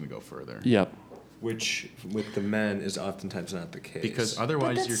nothing is going to go further. Yep. which with the men is oftentimes not the case. Because But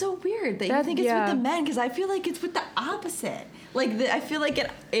otherwise that's you're... so weird that you That- think it's yeah. with the men, because I feel like it's with the opposite. Like I feel like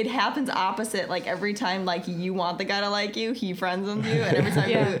it happens opposite. Like every time like you want the guy to like you, he friend zones you, and every time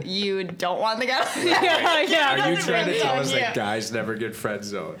Yeah. you don't want the guy to like you, yeah. Are you doesn't trying to friend tell zone us you. that guys never get friend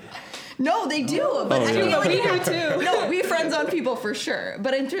zoned? No, they do. But I yeah. feel like We do too. No, we friend zone people for sure.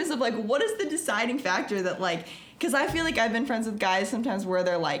 But in terms of like, what is the deciding factor that like? Because I feel like I've been friends with guys sometimes where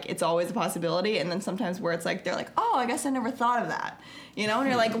they're like, it's always a possibility, and then sometimes where it's like they're like, oh, I guess I never thought of that, you know? And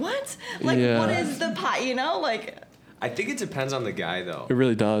you're like, what? Like, Yeah. what is the pot? You know, like. I think it depends on the guy, though. It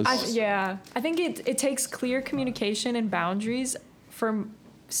really does. I think it takes clear communication and boundaries for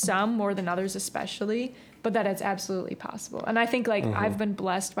some more than others, especially, but that it's absolutely possible. And I think like I've been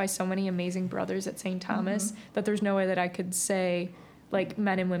blessed by so many amazing brothers at St. Thomas that there's no way that I could say like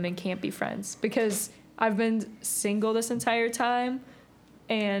men and women can't be friends, because I've been single this entire time,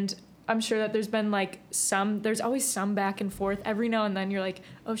 and I'm sure that there's been like there's always some back and forth. Every now and then you're like,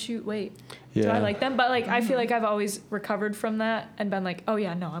 oh shoot, wait, do I Yeah. like them? But like I feel like I've always recovered from that and been like, oh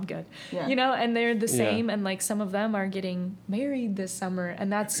yeah, no, I'm good. Yeah. You know, and they're the Yeah. same, and like some of them are getting married this summer,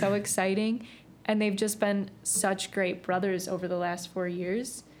 and that's so exciting. And they've just been such great brothers over the last 4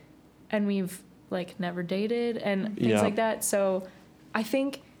 years, and we've like never dated and things Yeah. like that. So I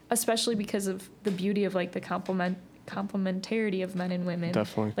think, especially because of the beauty of like the complementarity of men and women,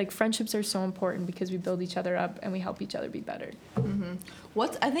 Definitely. like friendships are so important because we build each other up and we help each other be better.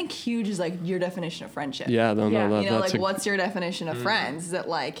 What's I think huge is like your definition of friendship. Yeah, no, Yeah. no, You know, that's like what's your definition of friends? Is it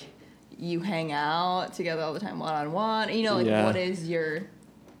like you hang out together all the time, one on one? You know, like Yeah. what is your?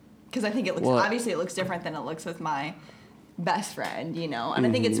 Because I think it looks Well- obviously it looks different than it looks with my best friend. You know, and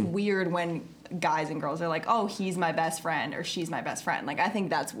I think it's weird when guys and girls are like, oh, he's my best friend or she's my best friend. Like I think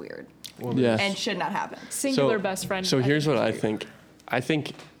that's weird yes. and should not happen. Singular best friend. So here's what I is weird. think. I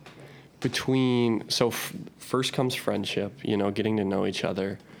think first comes friendship, you know, getting to know each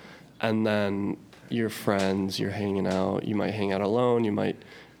other, and then you're friends, you're hanging out. You might hang out alone, you might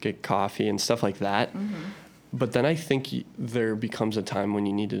get coffee and stuff like that. But then I think there becomes a time when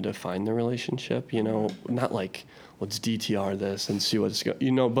you need to define the relationship, you know, not like let's DTR this and see what's going,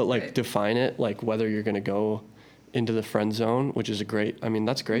 you know, but like Right. define it, like whether you're going to go into the friend zone, which is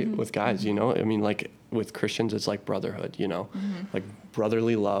that's great with guys, you know? I mean, like with Christians, it's like brotherhood, you know, like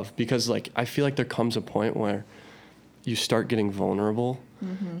brotherly love, because like, I feel like there comes a point where you start getting vulnerable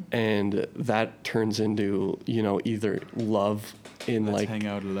and that turns into, you know, either love in Let's like, hang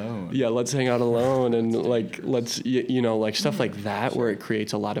out alone. yeah, let's hang out alone and like, let's, you know, like stuff like that where it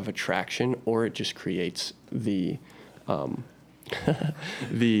creates a lot of attraction, or it just creates the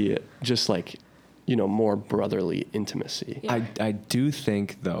just like, you know, more brotherly intimacy. Yeah. I do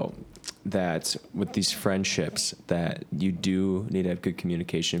think though that with these friendships that you do need to have good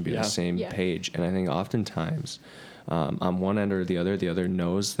communication, be on Yeah. the same Yeah. page, and I think oftentimes on one end or the other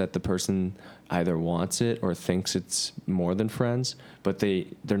knows that the person either wants it or thinks it's more than friends, but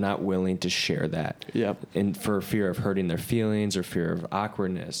they're not willing to share that. Yep. And for fear of hurting their feelings or fear of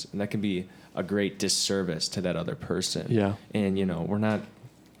awkwardness, and that can be a great disservice to that other person. Yeah. And you know, we're not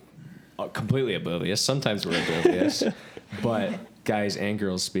completely oblivious. Sometimes we're oblivious, but guys and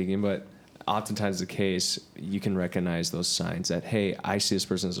girls speaking, but oftentimes the case, you can recognize those signs that, hey, I see this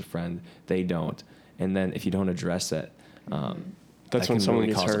person as a friend, they don't. And then if you don't address that, That's that when can someone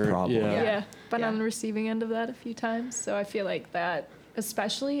really gets cause a hurt. problem. Yeah. Yeah, been Yeah. on the receiving end of that a few times. So I feel like that,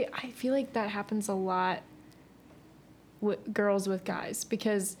 especially, I feel like that happens a lot with girls with guys,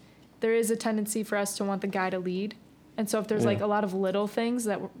 because there is a tendency for us to want the guy to lead. And so if there's like Yeah. a lot of little things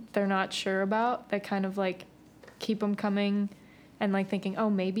that they're not sure about, that kind of like keep them coming and like thinking, oh,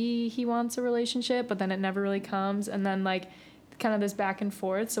 maybe he wants a relationship, but then it never really comes. And then like kind of this back and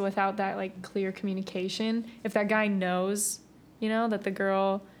forth. So without that like clear communication, if that guy knows, you know, that the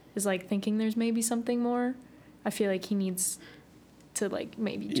girl is like thinking there's maybe something more, I feel like he needs to like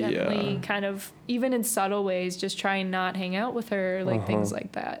maybe gently Yeah. kind of, even in subtle ways, just try and not hang out with her, like things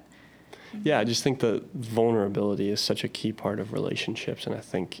like that. Yeah, I just think that vulnerability is such a key part of relationships, and I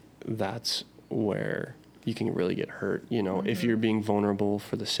think that's where you can really get hurt, you know, if you're being vulnerable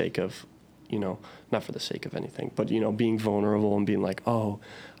for the sake of, you know, not for the sake of anything, but, you know, being vulnerable and being like, oh,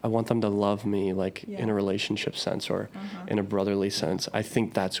 I want them to love me, like in a relationship sense or in a brotherly sense. I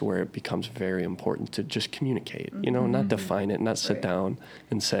think that's where it becomes very important to just communicate, you know, not define it, not sit Right. down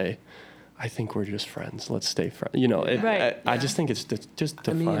and say, I think we're just friends. Let's stay friends. You know, Right. I just think it's just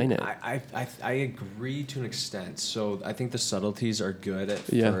define it. I agree to an extent. So I think the subtleties are good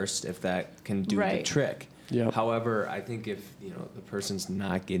at Yeah. first if that can do the Right. trick. Yep. However, I think if you know the person's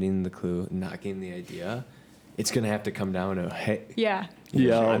not getting the clue, not getting the idea, it's gonna have to come down to, hey, Yeah.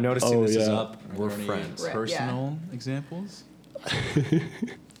 Yeah. I'm noticing this is yeah. up. Are We're there any friends. Right. Personal examples?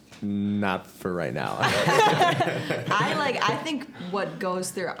 Not for right now. I think what goes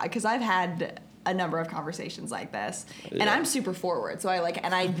through, because I've had a number of conversations like this, and I'm super forward, so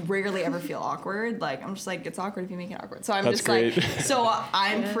I rarely ever feel awkward. Like I'm just like, it's awkward if you make it awkward. So I'm That's just great. like, so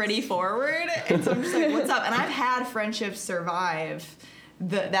I'm pretty forward, and so I'm just like, what's up? And I've had friendships survive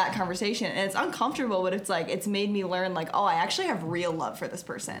that conversation, and it's uncomfortable, but it's like it's made me learn like, oh, I actually have real love for this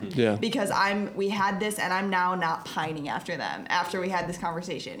person. Yeah. Because we had this, and I'm now not pining after them after we had this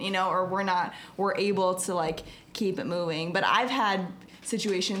conversation, you know, or we're able to like keep it moving. But I've had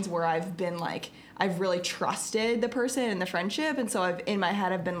situations where I've been like, I've really trusted the person in the friendship, and so in my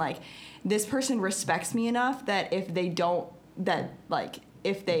head I've been like, this person respects me enough that if they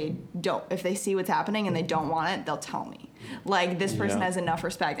see what's happening and they don't want it, they'll tell me. Like, this person Yeah. has enough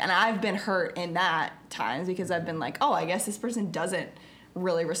respect. And I've been hurt in that times because I've been like, oh, I guess this person doesn't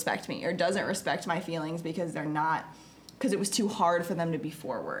really respect me or doesn't respect my feelings because it was too hard for them to be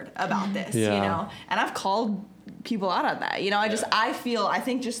forward about this, Yeah. you know? And I've called people out on that. You know, I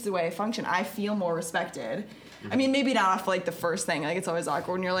think just the way I function, I feel more respected. I mean, maybe not off like the first thing. Like, it's always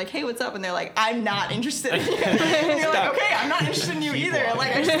awkward when you're like, hey, what's up? And they're like, I'm not interested in you. And you're like, okay, I'm not interested in you either.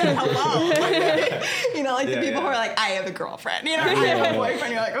 Like, I just said hello. You know, like the people who are like, I have a girlfriend. You know, I have a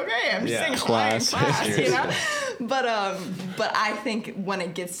boyfriend. You're like, okay, I'm just saying hi in class. You know? But I think when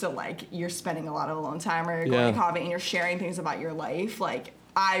it gets to like you're spending a lot of alone time or you're going to coffee and you're sharing things about your life, like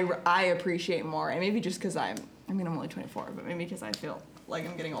I appreciate more. And maybe just because I'm only 24, but maybe because I feel like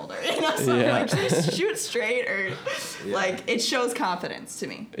I'm getting older, you know, so I'm like, just shoot straight, or like, it shows confidence to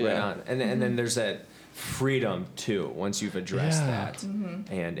me. Right on. And then there's that freedom too, once you've addressed that,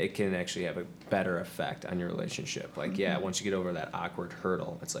 and it can actually have a better effect on your relationship. Like, once you get over that awkward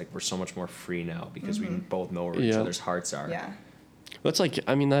hurdle, it's like we're so much more free now because we both know where each other's hearts are. Yeah. That's like,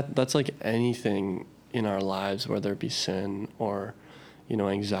 I mean, that's like anything in our lives, whether it be sin or, you know,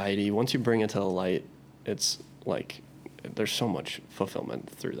 anxiety. Once you bring it to the light, it's like, there's so much fulfillment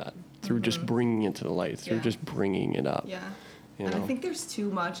through that, through just bringing it to the light, through just bringing it up. Yeah. You And know? I think there's too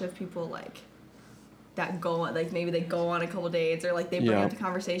much of people like that go on, like maybe they go on a couple dates or like they bring up the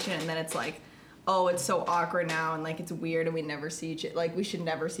conversation and then it's like, oh, it's so awkward now and like it's weird and we never see like we should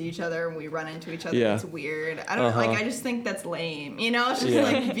never see each other and we run into each other. Yeah. It's weird. I don't like. I just think that's lame. You know, it's just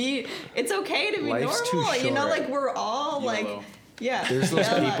like it's okay to be Life's too normal. You know, short. like we're all like. YOLO. Yeah. There's those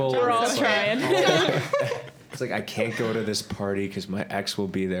people. We're all it's like- trying. It's like, I can't go to this party because my ex will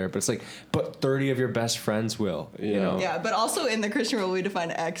be there. But it's like, but 30 of your best friends will. You Yeah. know? Yeah, but also in the Christian world, we define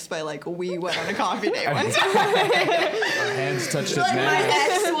ex by like we went on a coffee date one time. Our hands touched like his my man.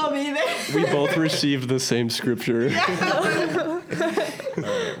 ex will be there. We both received the same scripture. All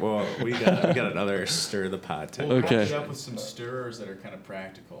right, well, we got another stir the pot. We'll Okay. wrap it up with some stirrers that are kind of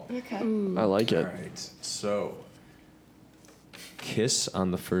practical. Okay. I like All it. right. So, kiss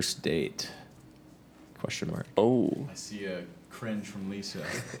on the first date? Question mark. Oh, I see a cringe from Lisa.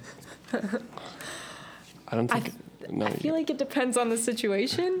 I don't think. No, I feel like it depends on the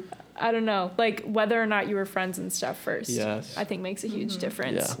situation. I don't know, like whether or not you were friends and stuff first. Yes. I think makes a huge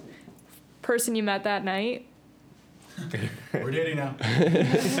difference. Yeah. Person you met that night. We're dating now.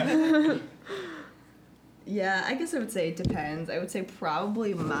 Yeah, I guess I would say it depends. I would say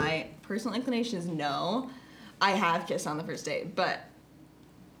probably my personal inclination is no. I have kissed on the first date,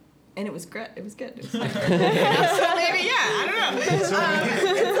 and it was great. It was good. It was fine. So maybe I don't know. It's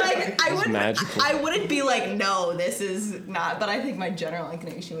like I wouldn't be like, no, this is not. But I think my general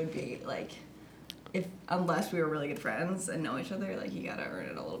inclination would be like, unless we were really good friends and know each other, like you gotta earn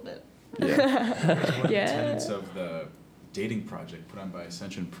it a little bit. yeah. One of the Yeah. tenets of the dating project put on by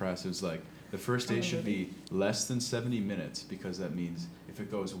Ascension Press is like the first date should be less than 70 minutes because that means if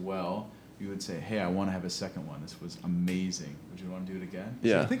it goes well, you would say, hey, I want to have a second one. This was amazing. Would you want to do it again?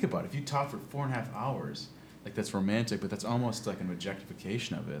 Yeah. So think about it. If you talk for 4.5 hours, like that's romantic, but that's almost like an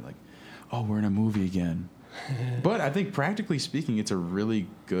objectification of it. Like, oh, we're in a movie again. But I think practically speaking, it's a really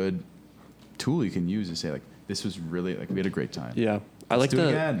good tool you can use to say like, this was really like we had a great time. Yeah. I Let's like do it the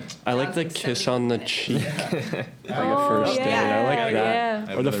again. I like the 1,070 kiss on the minutes. cheek, like a Oh, first date. I like that. yeah.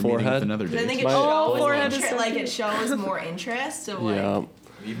 I have Or the another meeting with forehead. Another Because I date. think it My- shows forehead is so like it cute. shows more interest. So like, Yeah.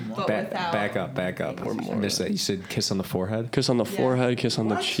 Even more. But without- Back up. Or I more. missed that. You said kiss on the forehead? Kiss on the Yeah. forehead, kiss on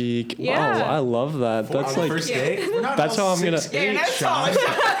the What? cheek. Yeah. Wow, I love that. That's like date? that's how I'm gonna yeah, you're not solid.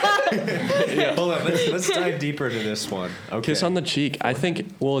 Hold on. Let's dive deeper into this one. Okay. kiss on the cheek. I think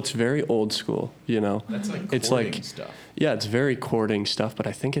it's very old school, you know. That's like It's courting like- stuff. Yeah, it's very courting stuff, but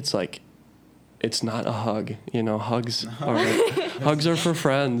I think it's like it's not a hug, you know. Hugs are for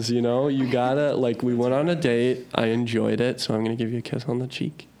friends, you know. You gotta like we went on a date, I enjoyed it, so I'm gonna give you a kiss on the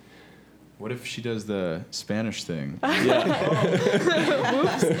cheek. What if she does the Spanish thing?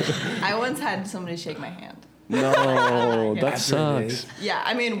 I once had somebody shake my hand. No, that After a sucks. Yeah,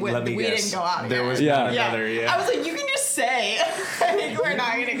 I mean, Let me we guess. didn't go out There again. was Yeah. not another, I was like, you can just say, we're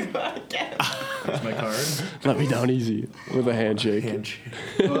not gonna go out again. That's my card. Let me down easy with a handshake.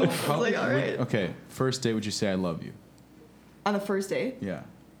 Well, how- like, all right. Okay, first date, would you say I love you? On the first date? Yeah.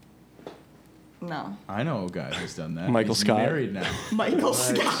 No. I know a guy who's done that. Michael He's Scott. married now. Michael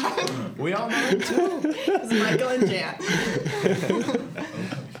Scott. We all know him too. It's Michael and Jan.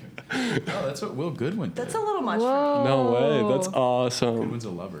 Oh, that's what Will Goodwin did. That's a little much Whoa. No way. That's awesome. Goodwin's a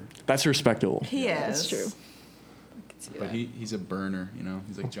lover. That's respectable. for me. He is. That's true. But he's a burner, you know?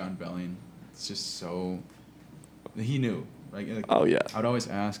 He's like John Bellion. It's just so... He knew. Like, Oh yeah. I would always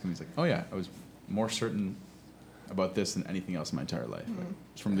ask him, he's like, oh yeah, I was more certain about this than anything else in my entire life. Like,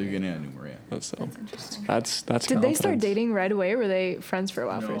 it's from the beginning I knew Maria. That's Interesting. that's Did they start confidence. dating right away? Or were they friends for a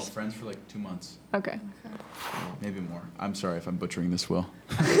while No, first? friends for like 2 months. Okay. Maybe more. I'm sorry if I'm butchering this, Will.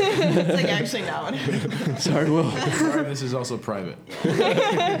 It's like actually not. Sorry, Will. Sorry, this is also private.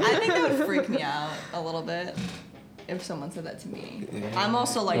 I think that would freak me out a little bit if someone said that to me. I'm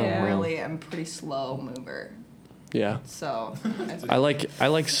also like Yeah. I'm pretty slow mover. Yeah. So I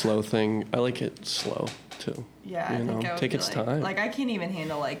like slow thing. I like it slow too. yeah, I You think know, I would take be its like, time. Like I can't even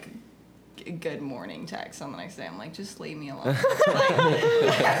handle like good morning text on the next day. I'm like, just leave me alone.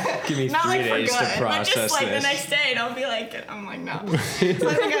 Like, Give me not 3 like for days good, to but process just like this. the next day. Don't be like, I'm like no. So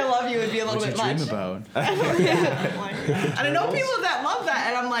I think I love you would be a little What'd bit you much. dream about? Yeah, I'm like, and I know people that love that,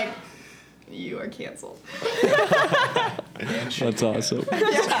 and I'm like, you are canceled. That's awesome.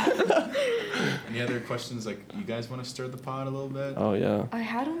 Any other questions? Like, you guys want to stir the pot a little bit? Oh yeah. I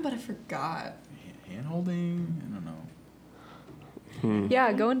had one, but I forgot. Hand holding? I don't know.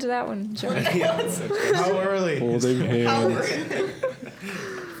 Yeah, go into that one. Sure. How early? Holding hands.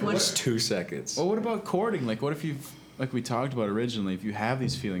 What's 2 seconds? Well, what about courting? Like, what if you've, like we talked about originally, if you have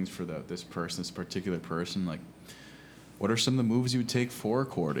these feelings for this person, this particular person, like, what are some of the moves you would take for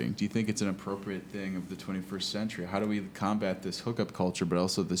courting? Do you think it's an appropriate thing of the 21st century? How do we combat this hookup culture, but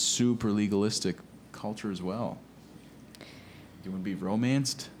also the super legalistic culture as well? Do you want to be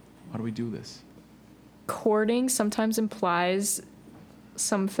romanced? How do we do this? courting sometimes implies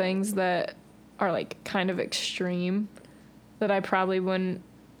some things that are like kind of extreme that I probably wouldn't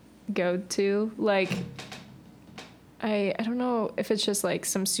go to. Like, I don't know if it's just like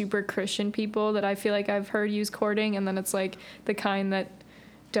some super Christian people that I feel like I've heard use courting, and then it's like the kind that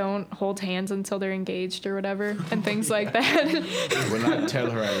don't hold hands until they're engaged or whatever, and things like that. Will not tell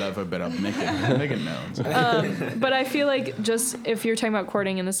her I love her, but I'll make it known. But I feel like just if you're talking about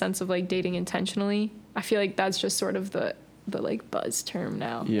courting in the sense of like dating intentionally, I feel like that's just sort of the like buzz term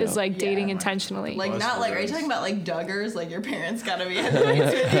now. Yeah. Is like dating Yeah. intentionally. Like, not like, are you Buzzwords. talking about like Duggars? Like, your parents gotta be at the place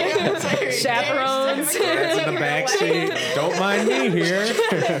with you. It's like, Chaperones. Dad's in the back seat. Don't mind me here.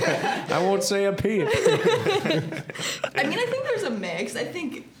 I won't say a peep. I mean, I think there's a mix. I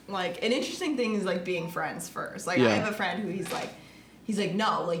think, like, an interesting thing is, like, being friends first. Like, Yeah. I have a friend who he's like,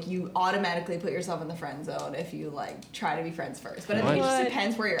 no, like, you automatically put yourself in the friend zone if you, like, try to be friends first. But I think it just What?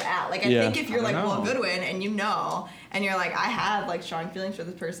 depends where you're at. Like, I Yeah. think if you're, I like, don't Will know. Goodwin and you know, and you're like, I have, like, strong feelings for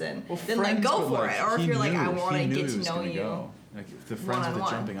this person, then, like, friends, go but, for like, it. Or if he you're like, I knew- want to he knew get he to was know gonna you. go. Like, the friends were the One-on-one.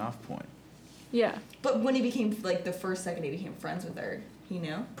 jumping off point. Yeah. But when he became, like, the first second he became friends with her, he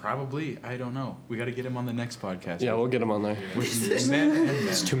knew. Probably. I don't know. We got to get him on the next podcast. Yeah, we'll get him on there. With men and men.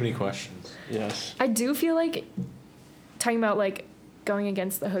 It's too many questions. Yes. I do feel like talking about like going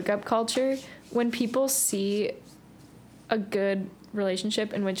against the hookup culture, when people see a good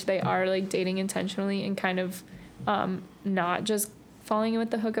relationship in which they are like dating intentionally and kind of not just falling in with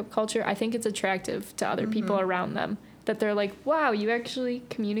the hookup culture, I think it's attractive to other people around them. That they're like, wow, you actually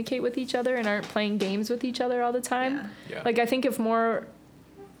communicate with each other and aren't playing games with each other all the time. Yeah. Yeah. Like, I think if more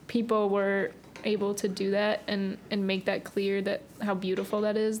people were able to do that and make that clear, that how beautiful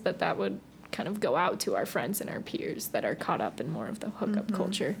that is, that would kind of go out to our friends and our peers that are caught up in more of the hookup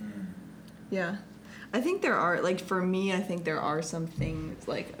culture. Yeah. I think there are, like, for me, I think there are some things,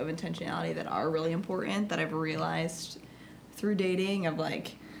 like, of intentionality that are really important that I've realized through dating of,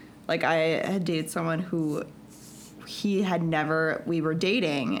 like I had dated someone who he had never, we were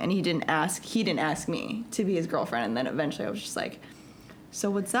dating, and he didn't ask me to be his girlfriend, and then eventually I was just like, so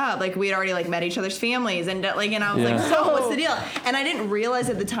what's up? Like, we had already, like, met each other's families, and, like, and I was like, Yeah. so what's the deal? And I didn't realize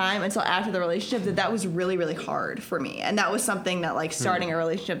at the time until after the relationship that was really, really hard for me. And that was something that, like, starting a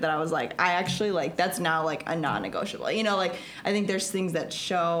relationship that I was like, I actually, like, that's now, like, a non-negotiable. You know, like, I think there's things that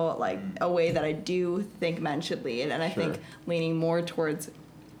show, like, a way that I do think men should lead. And I think leaning more towards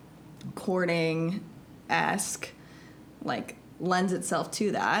courting-esque, like, lends itself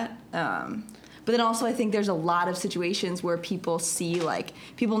to that. But then also I think there's a lot of situations where people see, like,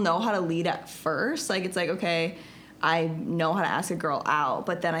 people know how to lead at first. Like, it's like, okay, I know how to ask a girl out,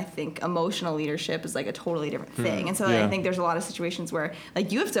 but then I think emotional leadership is, like, a totally different thing. And so Yeah. I think there's a lot of situations where,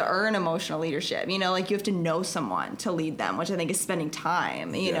 like, you have to earn emotional leadership, you know, like, you have to know someone to lead them, which I think is spending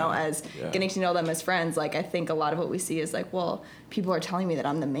time, you know, as getting to know them as friends. Like, I think a lot of what we see is, like, well, people are telling me that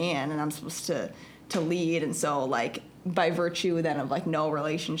I'm the man and I'm supposed to lead, and so, like, by virtue then of, like, no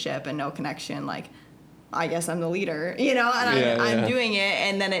relationship and no connection, like, I guess I'm the leader, you know, and I'm doing it,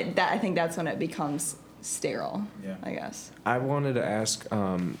 and then I think that's when it becomes sterile. Yeah. I guess. I wanted to ask,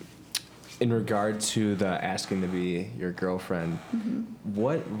 in regard to the asking to be your girlfriend,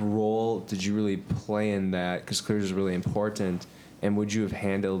 what role did you really play in that? Because clearly it's really important, and would you have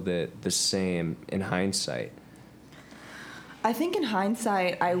handled it the same in hindsight? I think in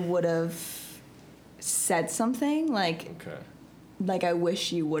hindsight, I would have said something like I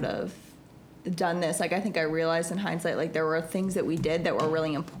wish you would have done this. Like, I think I realized in hindsight, like, there were things that we did that were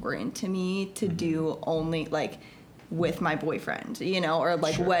really important to me to do only, like, with my boyfriend, you know, or,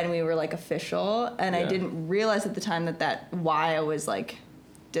 like, when we were, like, official. And I didn't realize at the time that why I was, like,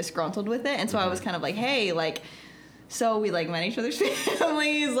 disgruntled with it. And so I was kind of like, hey, like, so we, like, met each other's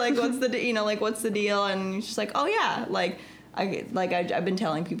families, like, what's the, you know, like, what's the deal? And she's like, oh yeah, like, I've been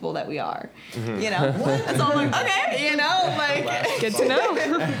telling people that we are, you know. It's all like, okay, you know, like, Good to know.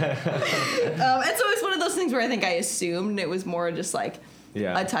 and so it's one of those things where I think I assumed it was more just like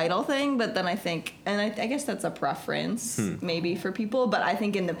Yeah. a title thing, but then I think, and I guess that's a preference maybe for people, but I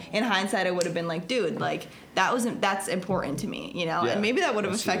think in hindsight I would have been like, dude, like that's important to me, you know, Yeah, and maybe that would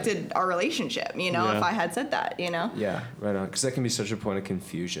have absolutely. affected our relationship, you know, Yeah. if I had said that, you know. Yeah, right on. Because that can be such a point of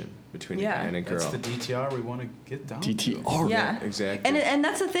confusion between a Yeah. guy and a girl. That's the DTR we want to get down to. DTR. Yeah, exactly. And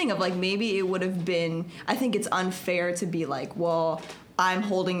that's the thing of, like, maybe it would have been, I think it's unfair to be like, well, I'm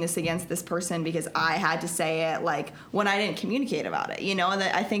holding this against this person because I had to say it, like, when I didn't communicate about it, you know. And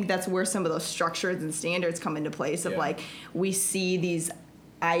I think that's where some of those structures and standards come into place of, Yeah. like, we see these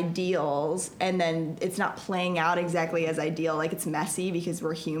ideals, and then it's not playing out exactly as ideal. Like, it's messy because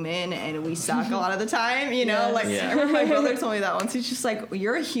we're human and we suck a lot of the time, you know? Yes. Like, Yeah. I remember my brother told me that once. He's just like,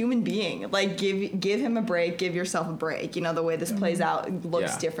 you're a human being. Like, give him a break, give yourself a break. You know, the way this plays out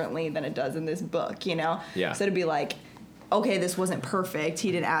looks Yeah. differently than it does in this book, you know? Yeah. So to be like, okay, this wasn't perfect,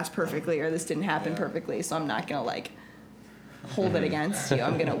 he didn't ask perfectly, or this didn't happen perfectly, so I'm not gonna like hold it against you.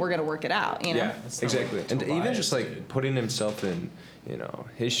 We're gonna work it out, you know? Yeah, exactly. And even just like putting himself in,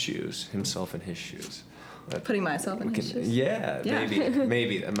 his shoes. Putting myself in his shoes. Yeah, Yeah.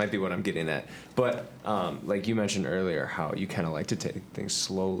 maybe that might be what I'm getting at. But like you mentioned earlier, how you kind of like to take things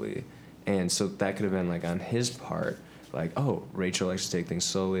slowly, and so that could have been like on his part, like, oh, Rachel likes to take things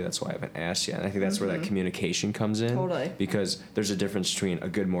slowly. That's why I haven't asked yet. And I think that's where that communication comes in. Totally. Because there's a difference between a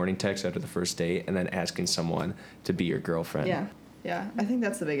good morning text after the first date and then asking someone to be your girlfriend. Yeah. Yeah, I think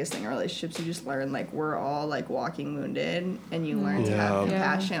that's the biggest thing in relationships. You just learn, like, we're all, like, walking wounded, and you learn to have Yeah.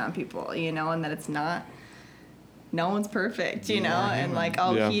 compassion on people, you know, and that it's not, no one's perfect, you know, and, like,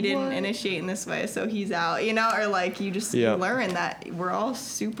 oh, Yeah. he didn't initiate in this way, so he's out, you know, or, like, you just Yeah. learn that we're all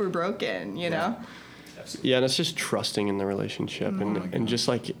super broken, you know? Yeah, and it's just trusting in the relationship, and just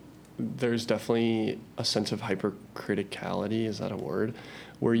like there's definitely a sense of hypercriticality, is that a word,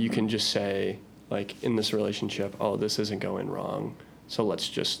 where you can just say, like, in this relationship, oh, this isn't going wrong, so let's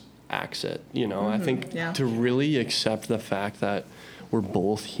just axe it, you know? I think Yeah. to really accept the fact that we're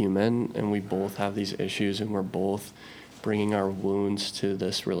both human and we both have these issues and we're both bringing our wounds to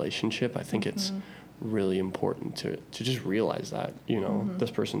this relationship, I think it's really important to just realize that, you know,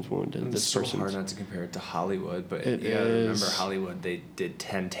 this person's wounded, And this it's so person's hard not to compare it to Hollywood, but It you gotta remember is. Hollywood, they did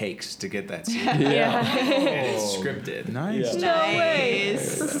 10 takes to get that scene. Yeah. And it's scripted. Nice. Yeah.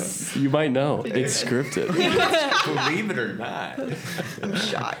 Nice. You might know. It's scripted. Believe it or not. I'm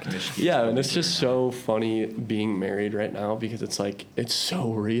shocked. Yeah, and it's just so funny being married right now because it's like, it's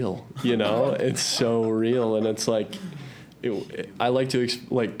so real, you know? It's so real, and it's like, I like to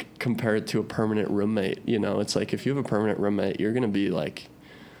like compare it to a permanent roommate, you know? It's like, if you have a permanent roommate, you're going to be like,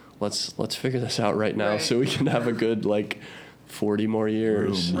 let's figure this out right now Right. so we can have a good, like, 40 more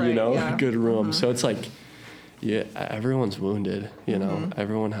years, Room. you know? Right, yeah. A good room. So it's like, yeah, everyone's wounded, you know?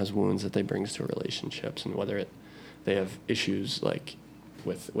 Everyone has wounds that they bring to relationships, and whether they have issues like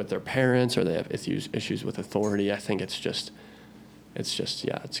with their parents or they have issues with authority, I think it's just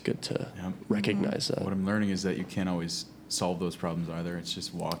yeah, it's good to Yep. recognize that. What I'm learning is that you can't always solve those problems either. It's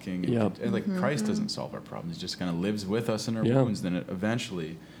just walking. Yep. And like Christ doesn't solve our problems. He just kind of lives with us in our Yeah. wounds. Then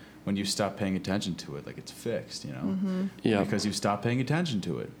eventually, when you stop paying attention to it, like, it's fixed, you know? Yeah. Because you stop paying attention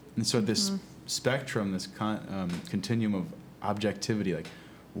to it. And so this spectrum, this continuum of objectivity, like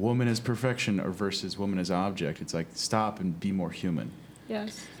woman is perfection or versus woman as object, it's like, stop and be more human.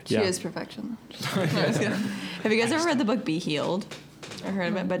 Yes. She Yeah. is perfection. Have you guys ever read the book Be Healed? Or heard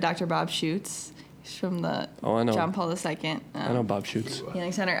of it by Dr. Bob Schutz? He's from the Oh, I know. John Paul II. I know Bob Schutz.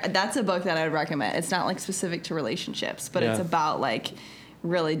 Healing Center. That's a book that I would recommend. It's not like specific to relationships, but it's Yeah. about like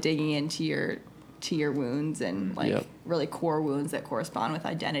really digging into your wounds and like Yep. really core wounds that correspond with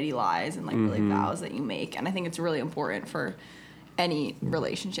identity lies and like really vows that you make. And I think it's really important for any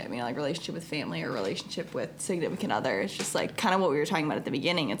relationship, you know, like relationship with family or relationship with significant other. It's just like kind of what we were talking about at the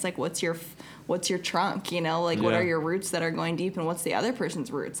beginning. It's like, what's your trunk, you know, like what Yeah. are your roots that are going deep and what's the other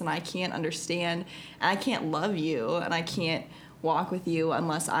person's roots? And I can't understand and I can't love you and I can't walk with you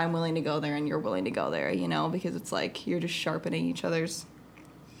unless I'm willing to go there and you're willing to go there, you know, because it's like you're just sharpening each other's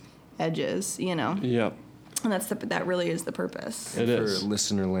edges, you know. Yep. And that really is the purpose. It For is.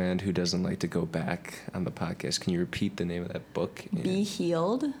 listener land who doesn't like to go back on the podcast, can you repeat the name of that book? Be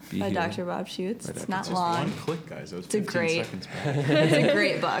Healed Be by Healed. Dr. Bob Schutz. By It's Dr. not Just long. one click, guys. That was It's a 15 great- seconds back. It's a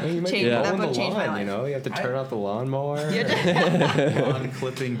great book. You might be Yeah. That mowing book the changed my lawn, life. you know? You have to turn out the lawnmower. Lawn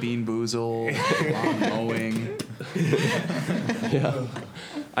clipping, bean boozle, lawn mowing. Yeah.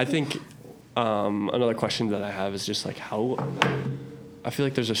 I think another question that I have is just like how I feel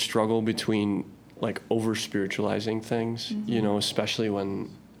like there's a struggle between like over spiritualizing things, you know, especially when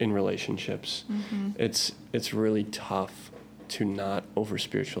in relationships. It's really tough to not over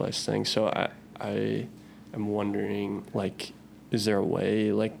spiritualize things. So I am wondering, like, is there a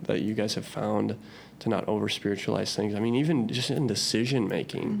way like that you guys have found to not over spiritualize things? I mean, even just in decision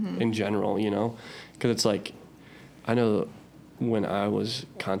making in general, you know, because it's like, I know when I was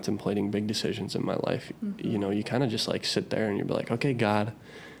contemplating big decisions in my life, you know, you kind of just like sit there and you'd be like, okay, God,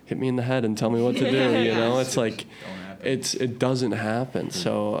 hit me in the head and tell me what to do. You know, it's like, it doesn't happen.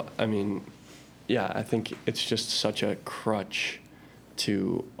 So, I mean, yeah, I think it's just such a crutch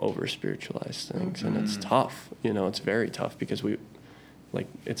to over spiritualize things, and it's tough. You know, it's very tough because like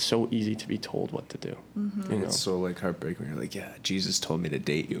it's so easy to be told what to do. You know? It's so like heartbreaking. You're like, yeah, Jesus told me to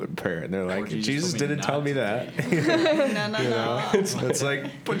date you in prayer, and they're like, Jesus Jesus told me didn't not tell me to. that. No. You know, it's like,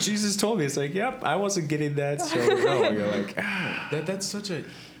 but Jesus told me. It's like, yep, I wasn't getting that. So no, you're like, That's such a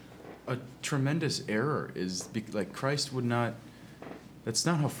tremendous error. Like Christ would not. That's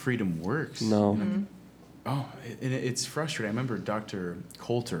not how freedom works. No. Oh, and it's frustrating. I remember Dr.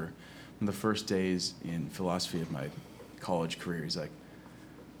 Coulter, on the first days in philosophy of my college career. He's like,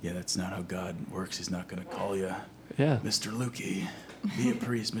 "Yeah, that's not how God works. He's not going to call you, Yeah. Mr. Lukey, be a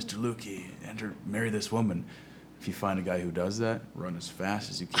priest, Mr. Lukey, marry this woman. If you find a guy who does that, run as fast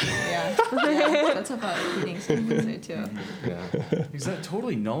as you can." Yeah. That's about eating something say too. yeah, Because that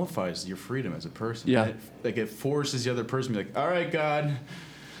totally nullifies your freedom as a person. Yeah. It forces the other person to be like, "All right, God,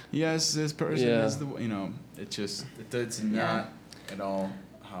 yes, this person Yeah. is the," it's not at all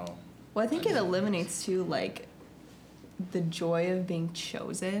how. Well, I think it eliminates too, like, the joy of being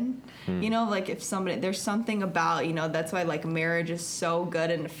chosen. You know, like if there's something about, that's why like marriage is so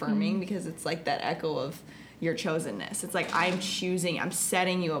good and affirming, because it's like that echo of your chosenness. It's like I'm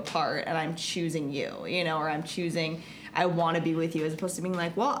setting you apart and I'm choosing you, or I want to be with you, as opposed to being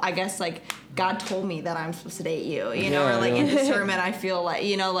like, well, I guess like God told me that I'm supposed to date you, or like in discernment, I feel like,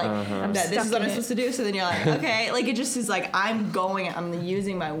 that this is what I'm supposed to do. So then you're like, okay, like it just is like, I'm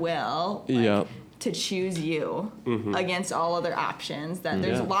using my will. Like, Yeah. to choose you against all other options, that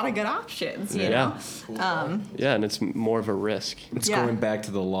there's a lot of good options, you know? Yeah, and it's more of a risk. it's Yeah. going back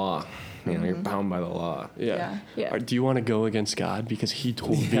to the law. You know, you're bound by the law. Yeah. Yeah. Or do you want to go against God because he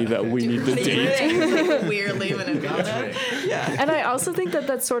told me that we need to date? Like weirdly manipulative. And I also think that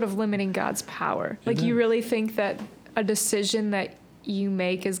that's sort of limiting God's power. Like, you really think that a decision that you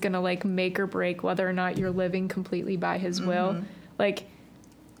make is going to like make or break whether or not you're living completely by his will. Like,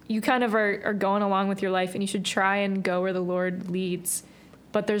 you kind of are going along with your life, and you should try and go where the Lord leads.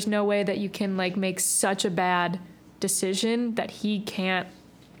 But there's no way that you can like make such a bad decision that he can't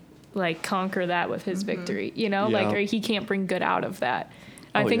like conquer that with his victory, like, or he can't bring good out of that.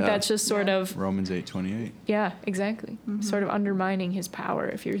 I think that's just sort of, Romans 8:28. yeah, exactly. Sort of undermining his power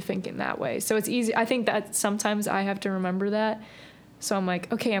if you're thinking that way. So it's easy. I think that sometimes I have to remember that. So I'm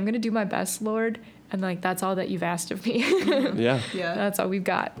like, okay, I'm going to do my best, Lord. And like, that's all that you've asked of me. Yeah. Yeah. That's all we've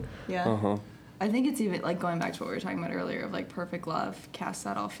got. Yeah. Uh-huh. I think it's even like going back to what we were talking about earlier of like perfect love casts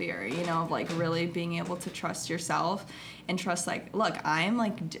out all fear, of like really being able to trust yourself and trust like, look,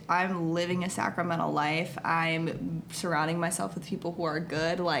 I'm living a sacramental life. I'm surrounding myself with people who are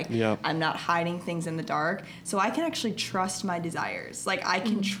good. Like I'm not hiding things in the dark. So I can actually trust my desires. Like I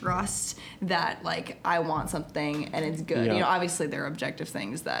can trust that like I want something and it's good. Yeah. Obviously there are objective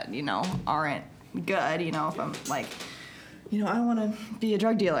things that, aren't good, if I'm like, I don't want to be a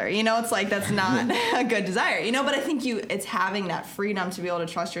drug dealer. It's like that's not a good desire. But I think it's having that freedom to be able to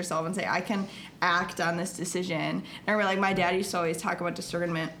trust yourself and say, I can act on this decision. And I remember, like, my dad used to always talk about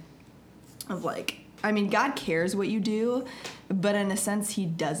discernment of, like, I mean, God cares what you do, but in a sense, he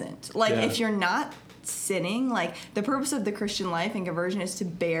doesn't. Like, if you're not sinning, like, the purpose of the Christian life and conversion is to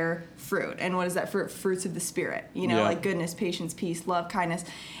bear fruit. And what is that fruit? Fruits of the Spirit, like goodness, patience, peace, love, kindness.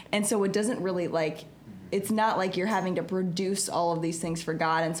 And so it doesn't really, like, it's not like you're having to produce all of these things for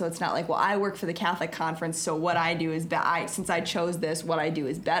God. And so it's not like, well, I work for the Catholic Conference, so what I do is since I chose this, what I do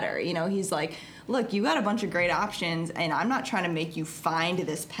is better. He's like, look, you got a bunch of great options, and I'm not trying to make you find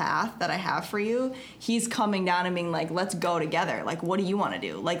this path that I have for you. He's coming down and being like, let's go together. Like, what do you want to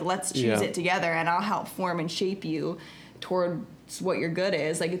do? Like, let's choose it together, and I'll help form and shape you towards what your good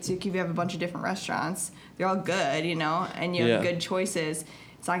is. Like, it's like if you have a bunch of different restaurants, they're all good, and you have good choices.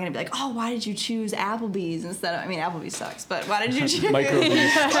 It's not going to be like, oh, why did you choose Applebee's instead of, I mean, Applebee's sucks, but why did you choose?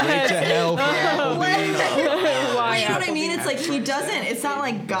 Microbeast. Straight to hell for Applebee's. You know what I mean? It's like he doesn't, it's not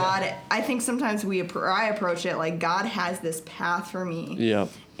like God, I think sometimes I approach it like God has this path for me. Yeah.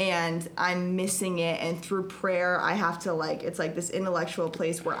 And I'm missing it, and through prayer, I have to like, it's like this intellectual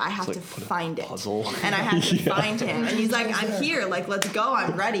place where I have to find it. Puzzle. And I have to find him. And he's like, I'm here, like, let's go,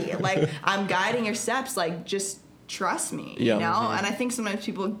 I'm ready. Like, I'm guiding your steps, like, just trust me, Yeah. And I think sometimes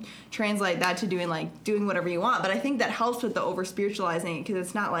people translate that to doing whatever you want, but I think that helps with the over spiritualizing, because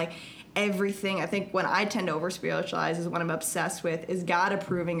it's not like everything. I think when I tend to over spiritualize is when I'm obsessed with is God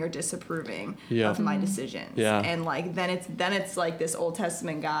approving or disapproving of my decisions, and like then it's like this Old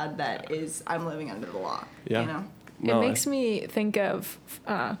Testament God that is I'm living under the law, It makes me think of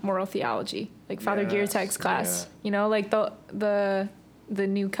moral theology, like Father Giertek's class. Like the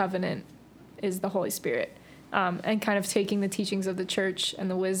new covenant is the Holy Spirit. And kind of taking the teachings of the church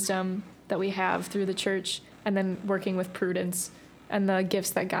and the wisdom that we have through the church, and then working with prudence and the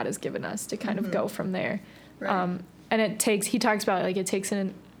gifts that God has given us to kind of go from there. Right. and he talks about like it takes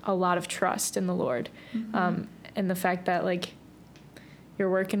a lot of trust in the Lord, and the fact that like you're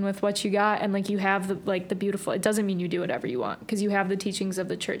working with what you got, and like you have the beautiful, it doesn't mean you do whatever you want, because you have the teachings of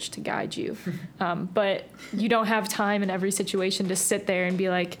the church to guide you, but you don't have time in every situation to sit there and be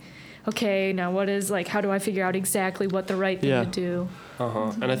like, okay, now what is, like, how do I figure out exactly what the right thing to do?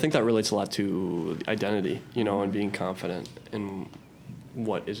 And I think that relates a lot to identity, and being confident in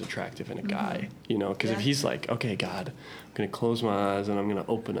what is attractive in a guy, because if he's like, okay, God, I'm going to close my eyes and I'm going to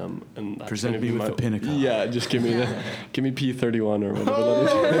open them, and that's Present gonna me be with the pinnacle. Yeah, just give me P31 or whatever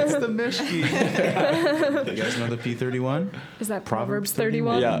that is. That's the Mishki. You guys know the P31? Is that Proverbs Proverbs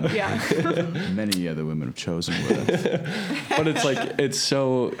 31? Yeah. Many other women have chosen with us. But it's like, it's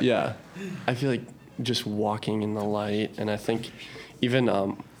so, I feel like just walking in the light, and I think even,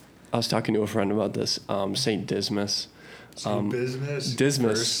 I was talking to a friend about this, St. Dismas.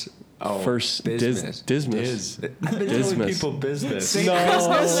 Dismas. First Dismas. Dismas. I've been telling people business. Saint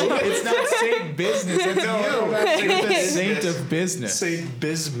Business. It's not Saint Business. It's Saint of Business. Saint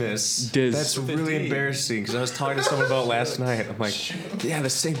Business. Diz. That's really embarrassing, because I was talking to someone about last night. I'm like, yeah, the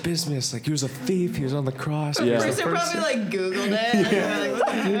Saint Business. Like, he was a thief. He was on the cross. Yeah. The person probably like Googled it. And like,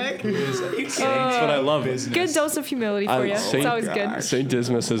 what the heck? That's what I love. Good dose of humility for you. It's always good. St.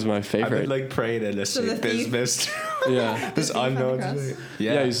 Dismas is my I've favorite. been like praying in a the Saint thief. Business. Yeah. This thief on the unknown cross. saint.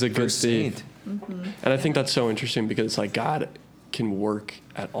 Yeah, he's a good first thief. saint. And I think that's so interesting, because it's like God can work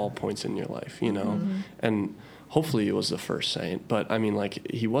at all points in your life, and hopefully he was the first saint, but I mean, like,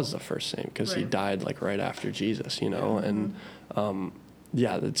 he was the first saint because he Right. died like right after Jesus, and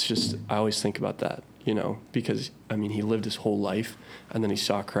it's just, I always think about that, because I mean, he lived his whole life, and then he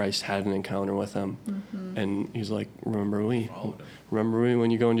saw Christ, had an encounter with him, and he's like, remember me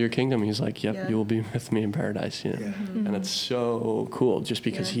when you go into your kingdom? He's like, yep, Yeah. you will be with me in paradise, and it's so cool, just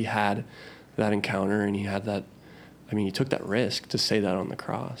because he had that encounter, and he had that, I mean, he took that risk to say that on the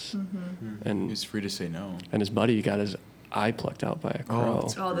cross, and He's free to say no. his buddy got his eye plucked out by a crow.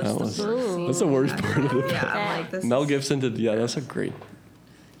 Oh, That that's was- the worst scene. that's the worst part of the Yeah, I'm like, this Mel is- Gibson did, that's a great,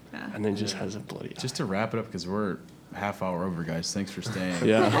 Yeah. and then just has a bloody eye. Just to wrap it up, because we're half hour over, guys. Thanks for staying.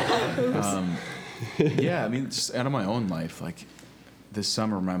 Yeah. Yeah, I mean, just out of my own life, like this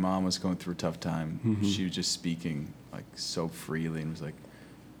summer, my mom was going through a tough time. She was just speaking like so freely and was like,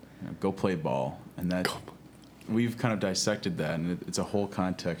 go play ball. And that we've kind of dissected that, and it's a whole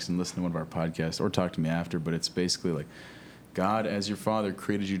context, and listen to one of our podcasts or talk to me after, but it's basically like, God, as your father,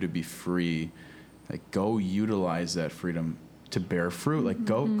 created you to be free. Like, go utilize that freedom to bear fruit. Like,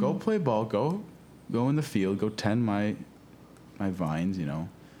 go play ball, go in the field, go tend my vines,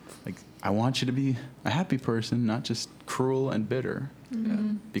 Like, I want you to be a happy person, not just cruel and bitter,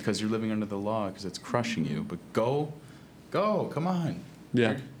 because you're living under the law, because it's crushing you. But go, come on.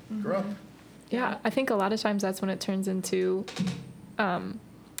 Yeah. Grow up. Yeah, I think a lot of times that's when it turns into,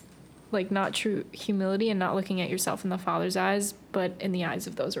 like, not true humility and not looking at yourself in the Father's eyes, but in the eyes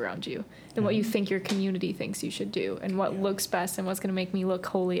of those around you, and what you think your community thinks you should do, and what looks best, and what's going to make me look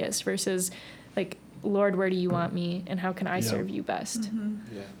holiest, versus, like, Lord, where do you want me, and how can I serve you best?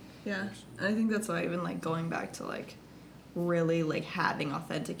 Yeah, and I think that's why even like going back to like really like having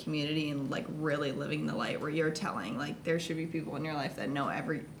authentic community and like really living the light, where you're telling like there should be people in your life that know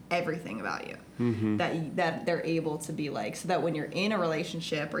everything about you, that they're able to be like, so that when you're in a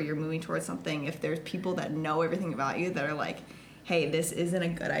relationship or you're moving towards something, if there's people that know everything about you that are like, hey, this isn't a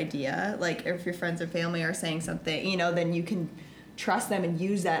good idea, like if your friends or family are saying something, then you can trust them and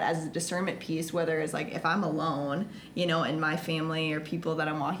use that as a discernment piece, whether it's like if I'm alone, and my family or people that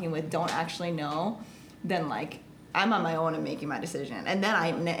I'm walking with don't actually know, then like I'm on my own and making my decision, and then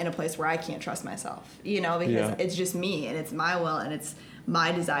I'm in a place where I can't trust myself, because it's just me and it's my will and it's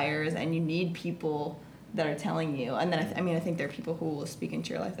my desires, and you need people that are telling you. And then I think there are people who will speak into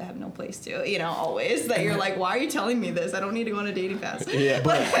your life that have no place to, always, that you're like, why are you telling me this? I don't need to go on a dating fast. Yeah.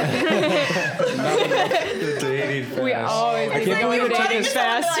 The dating fast. We always It's need to like go you on a run dating into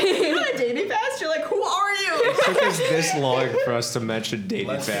fast. something, like, you on a dating fast? You're like, who are you? It took us this long for us to mention dating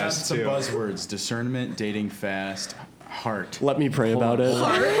Let's have fast, some too. buzzwords: discernment, dating fast, heart. Let me pray about it.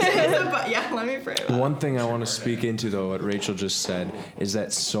 But yeah, let me pray about it. One thing I want to speak into, though, what Rachel just said, is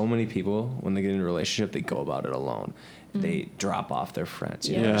that so many people, when they get in a relationship, they go about it alone. They drop off their friends.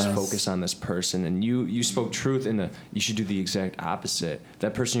 You know, just Yes. focus on this person. And you spoke truth in you should do the exact opposite.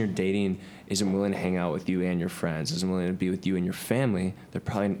 That person you're dating isn't willing to hang out with you and your friends, isn't willing to be with you and your family. They're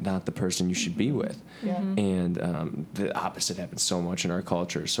probably not the person you should be with. And the opposite happens so much in our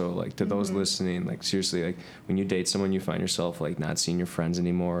culture. So, like, to those listening, like, seriously, like, when you date someone, you find yourself, like, not seeing your friends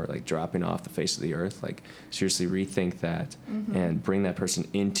anymore, like, dropping off the face of the earth. Like, seriously rethink that and bring that person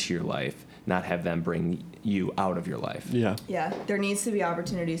into your life. not have them bring you out of your life. Yeah. Yeah, there needs to be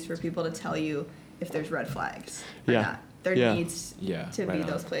opportunities for people to tell you if there's red flags or Yeah. not. There Yeah. needs Yeah, to right be on.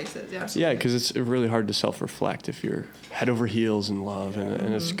 those places. Yeah. Yeah, because it's really hard to self-reflect if you're head over heels in love,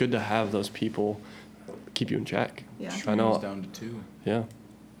 and it's good to have those people keep you in check. Yeah. I know. It's down to 2. Yeah.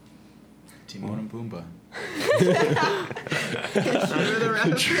 Timon and Pumbaa.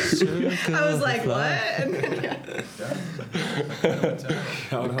 I was like, what? And then,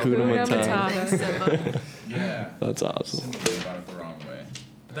 Hakuna Matata. Simba. Yeah. That's awesome. He got it the wrong way.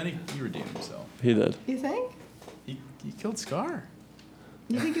 But then he redeemed himself. He did. You think? He killed Scar.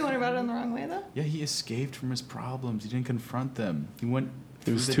 You think you went about it in the wrong way though? Yeah, he escaped from his problems. He didn't confront them. He went.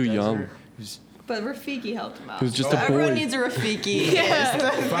 He was through the too young. desert. He was, But Rafiki helped him out. He was just So a everyone boy. needs a Rafiki.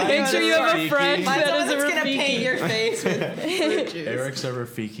 Make sure you have a friend Find that someone is a that's gonna paint Rafiki. your face with fruit juice. Eric's a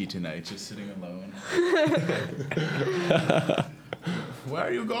Rafiki tonight, just sitting alone. Where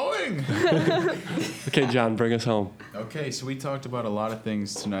are you going? Okay, John, bring us home. Okay, so we talked about a lot of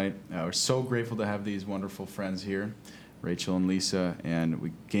things tonight. We're so grateful to have these wonderful friends here, Rachel and Lisa, and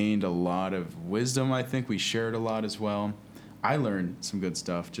we gained a lot of wisdom, I think. We shared a lot as well. I learned some good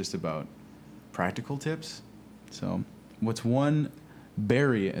stuff just about practical tips. So what's one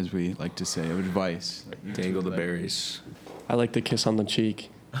berry, as we like to say, of advice? that you Dangle took the that- berries. I like the kiss on the cheek.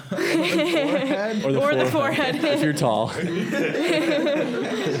 Or the forehead. If you're tall.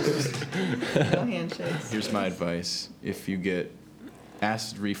 No handshakes. Here's my advice. If you get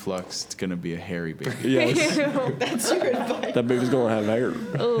acid reflux, it's going to be a hairy baby. Yes. That's your advice. That baby's going to have hair.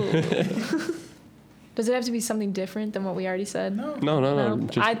 Oh. Does it have to be something different than what we already said? No. No. No.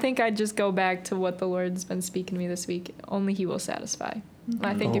 Just, I think I'd just go back to what the Lord's been speaking to me this week. Only He will satisfy. And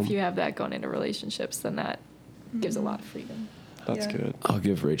I think if you have that going into relationships, then that gives a lot of freedom. that's Yeah. good. I'll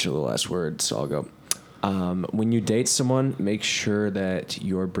give Rachel the last word, so I'll go. When you date someone, make sure that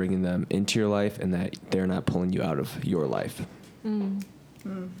you're bringing them into your life and that they're not pulling you out of your life. I'll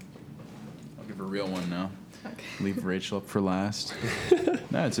give a real one now. Leave Rachel up for last.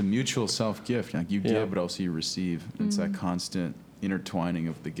 No, it's a mutual self-gift. Like you Yeah. give, but also you receive. And it's that constant intertwining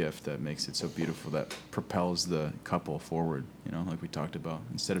of the gift that makes it so beautiful, that propels the couple forward, you know, like we talked about.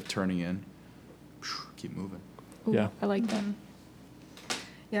 Instead of turning in, keep moving. Ooh, Yeah. I like that.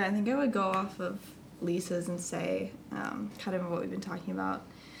 Yeah, I think I would go off of Lisa's and say, kind of what we've been talking about,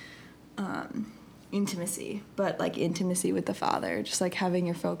 intimacy, but like intimacy with the Father, just like having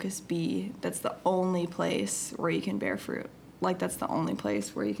your focus be that's the only place where you can bear fruit. Like that's the only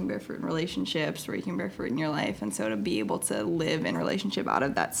place where you can bear fruit in relationships, where you can bear fruit in your life. And so to be able to live in relationship out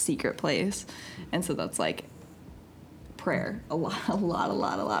of that secret place. And so that's like prayer, a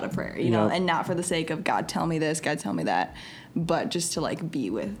lot of prayer, you know, Yeah. and not for the sake of God, tell me this, God, tell me that, but just to like be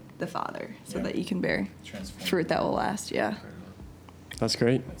with the Father so Yeah. that you can bear Transform. fruit that will last. Yeah. That's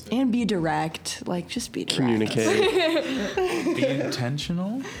great. That's it. And be direct, like just be direct. Communicate. Be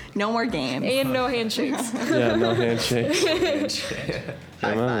intentional. No more games. And no handshakes. Yeah, no handshakes. Yeah,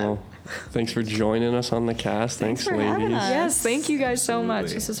 well, thanks for joining us on the cast. Thanks, for having ladies. us. Yes, thank you guys so much.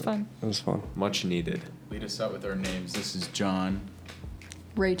 Absolutely. This was fun. That was fun. Much needed. Lead us out with our names. This is John.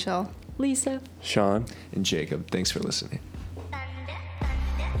 Rachel. Lisa. Sean. And Jacob, thanks for listening.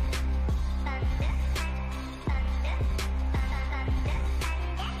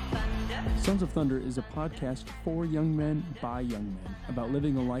 Sons of Thunder is a podcast for young men by young men about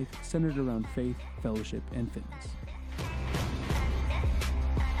living a life centered around faith, fellowship, and fitness.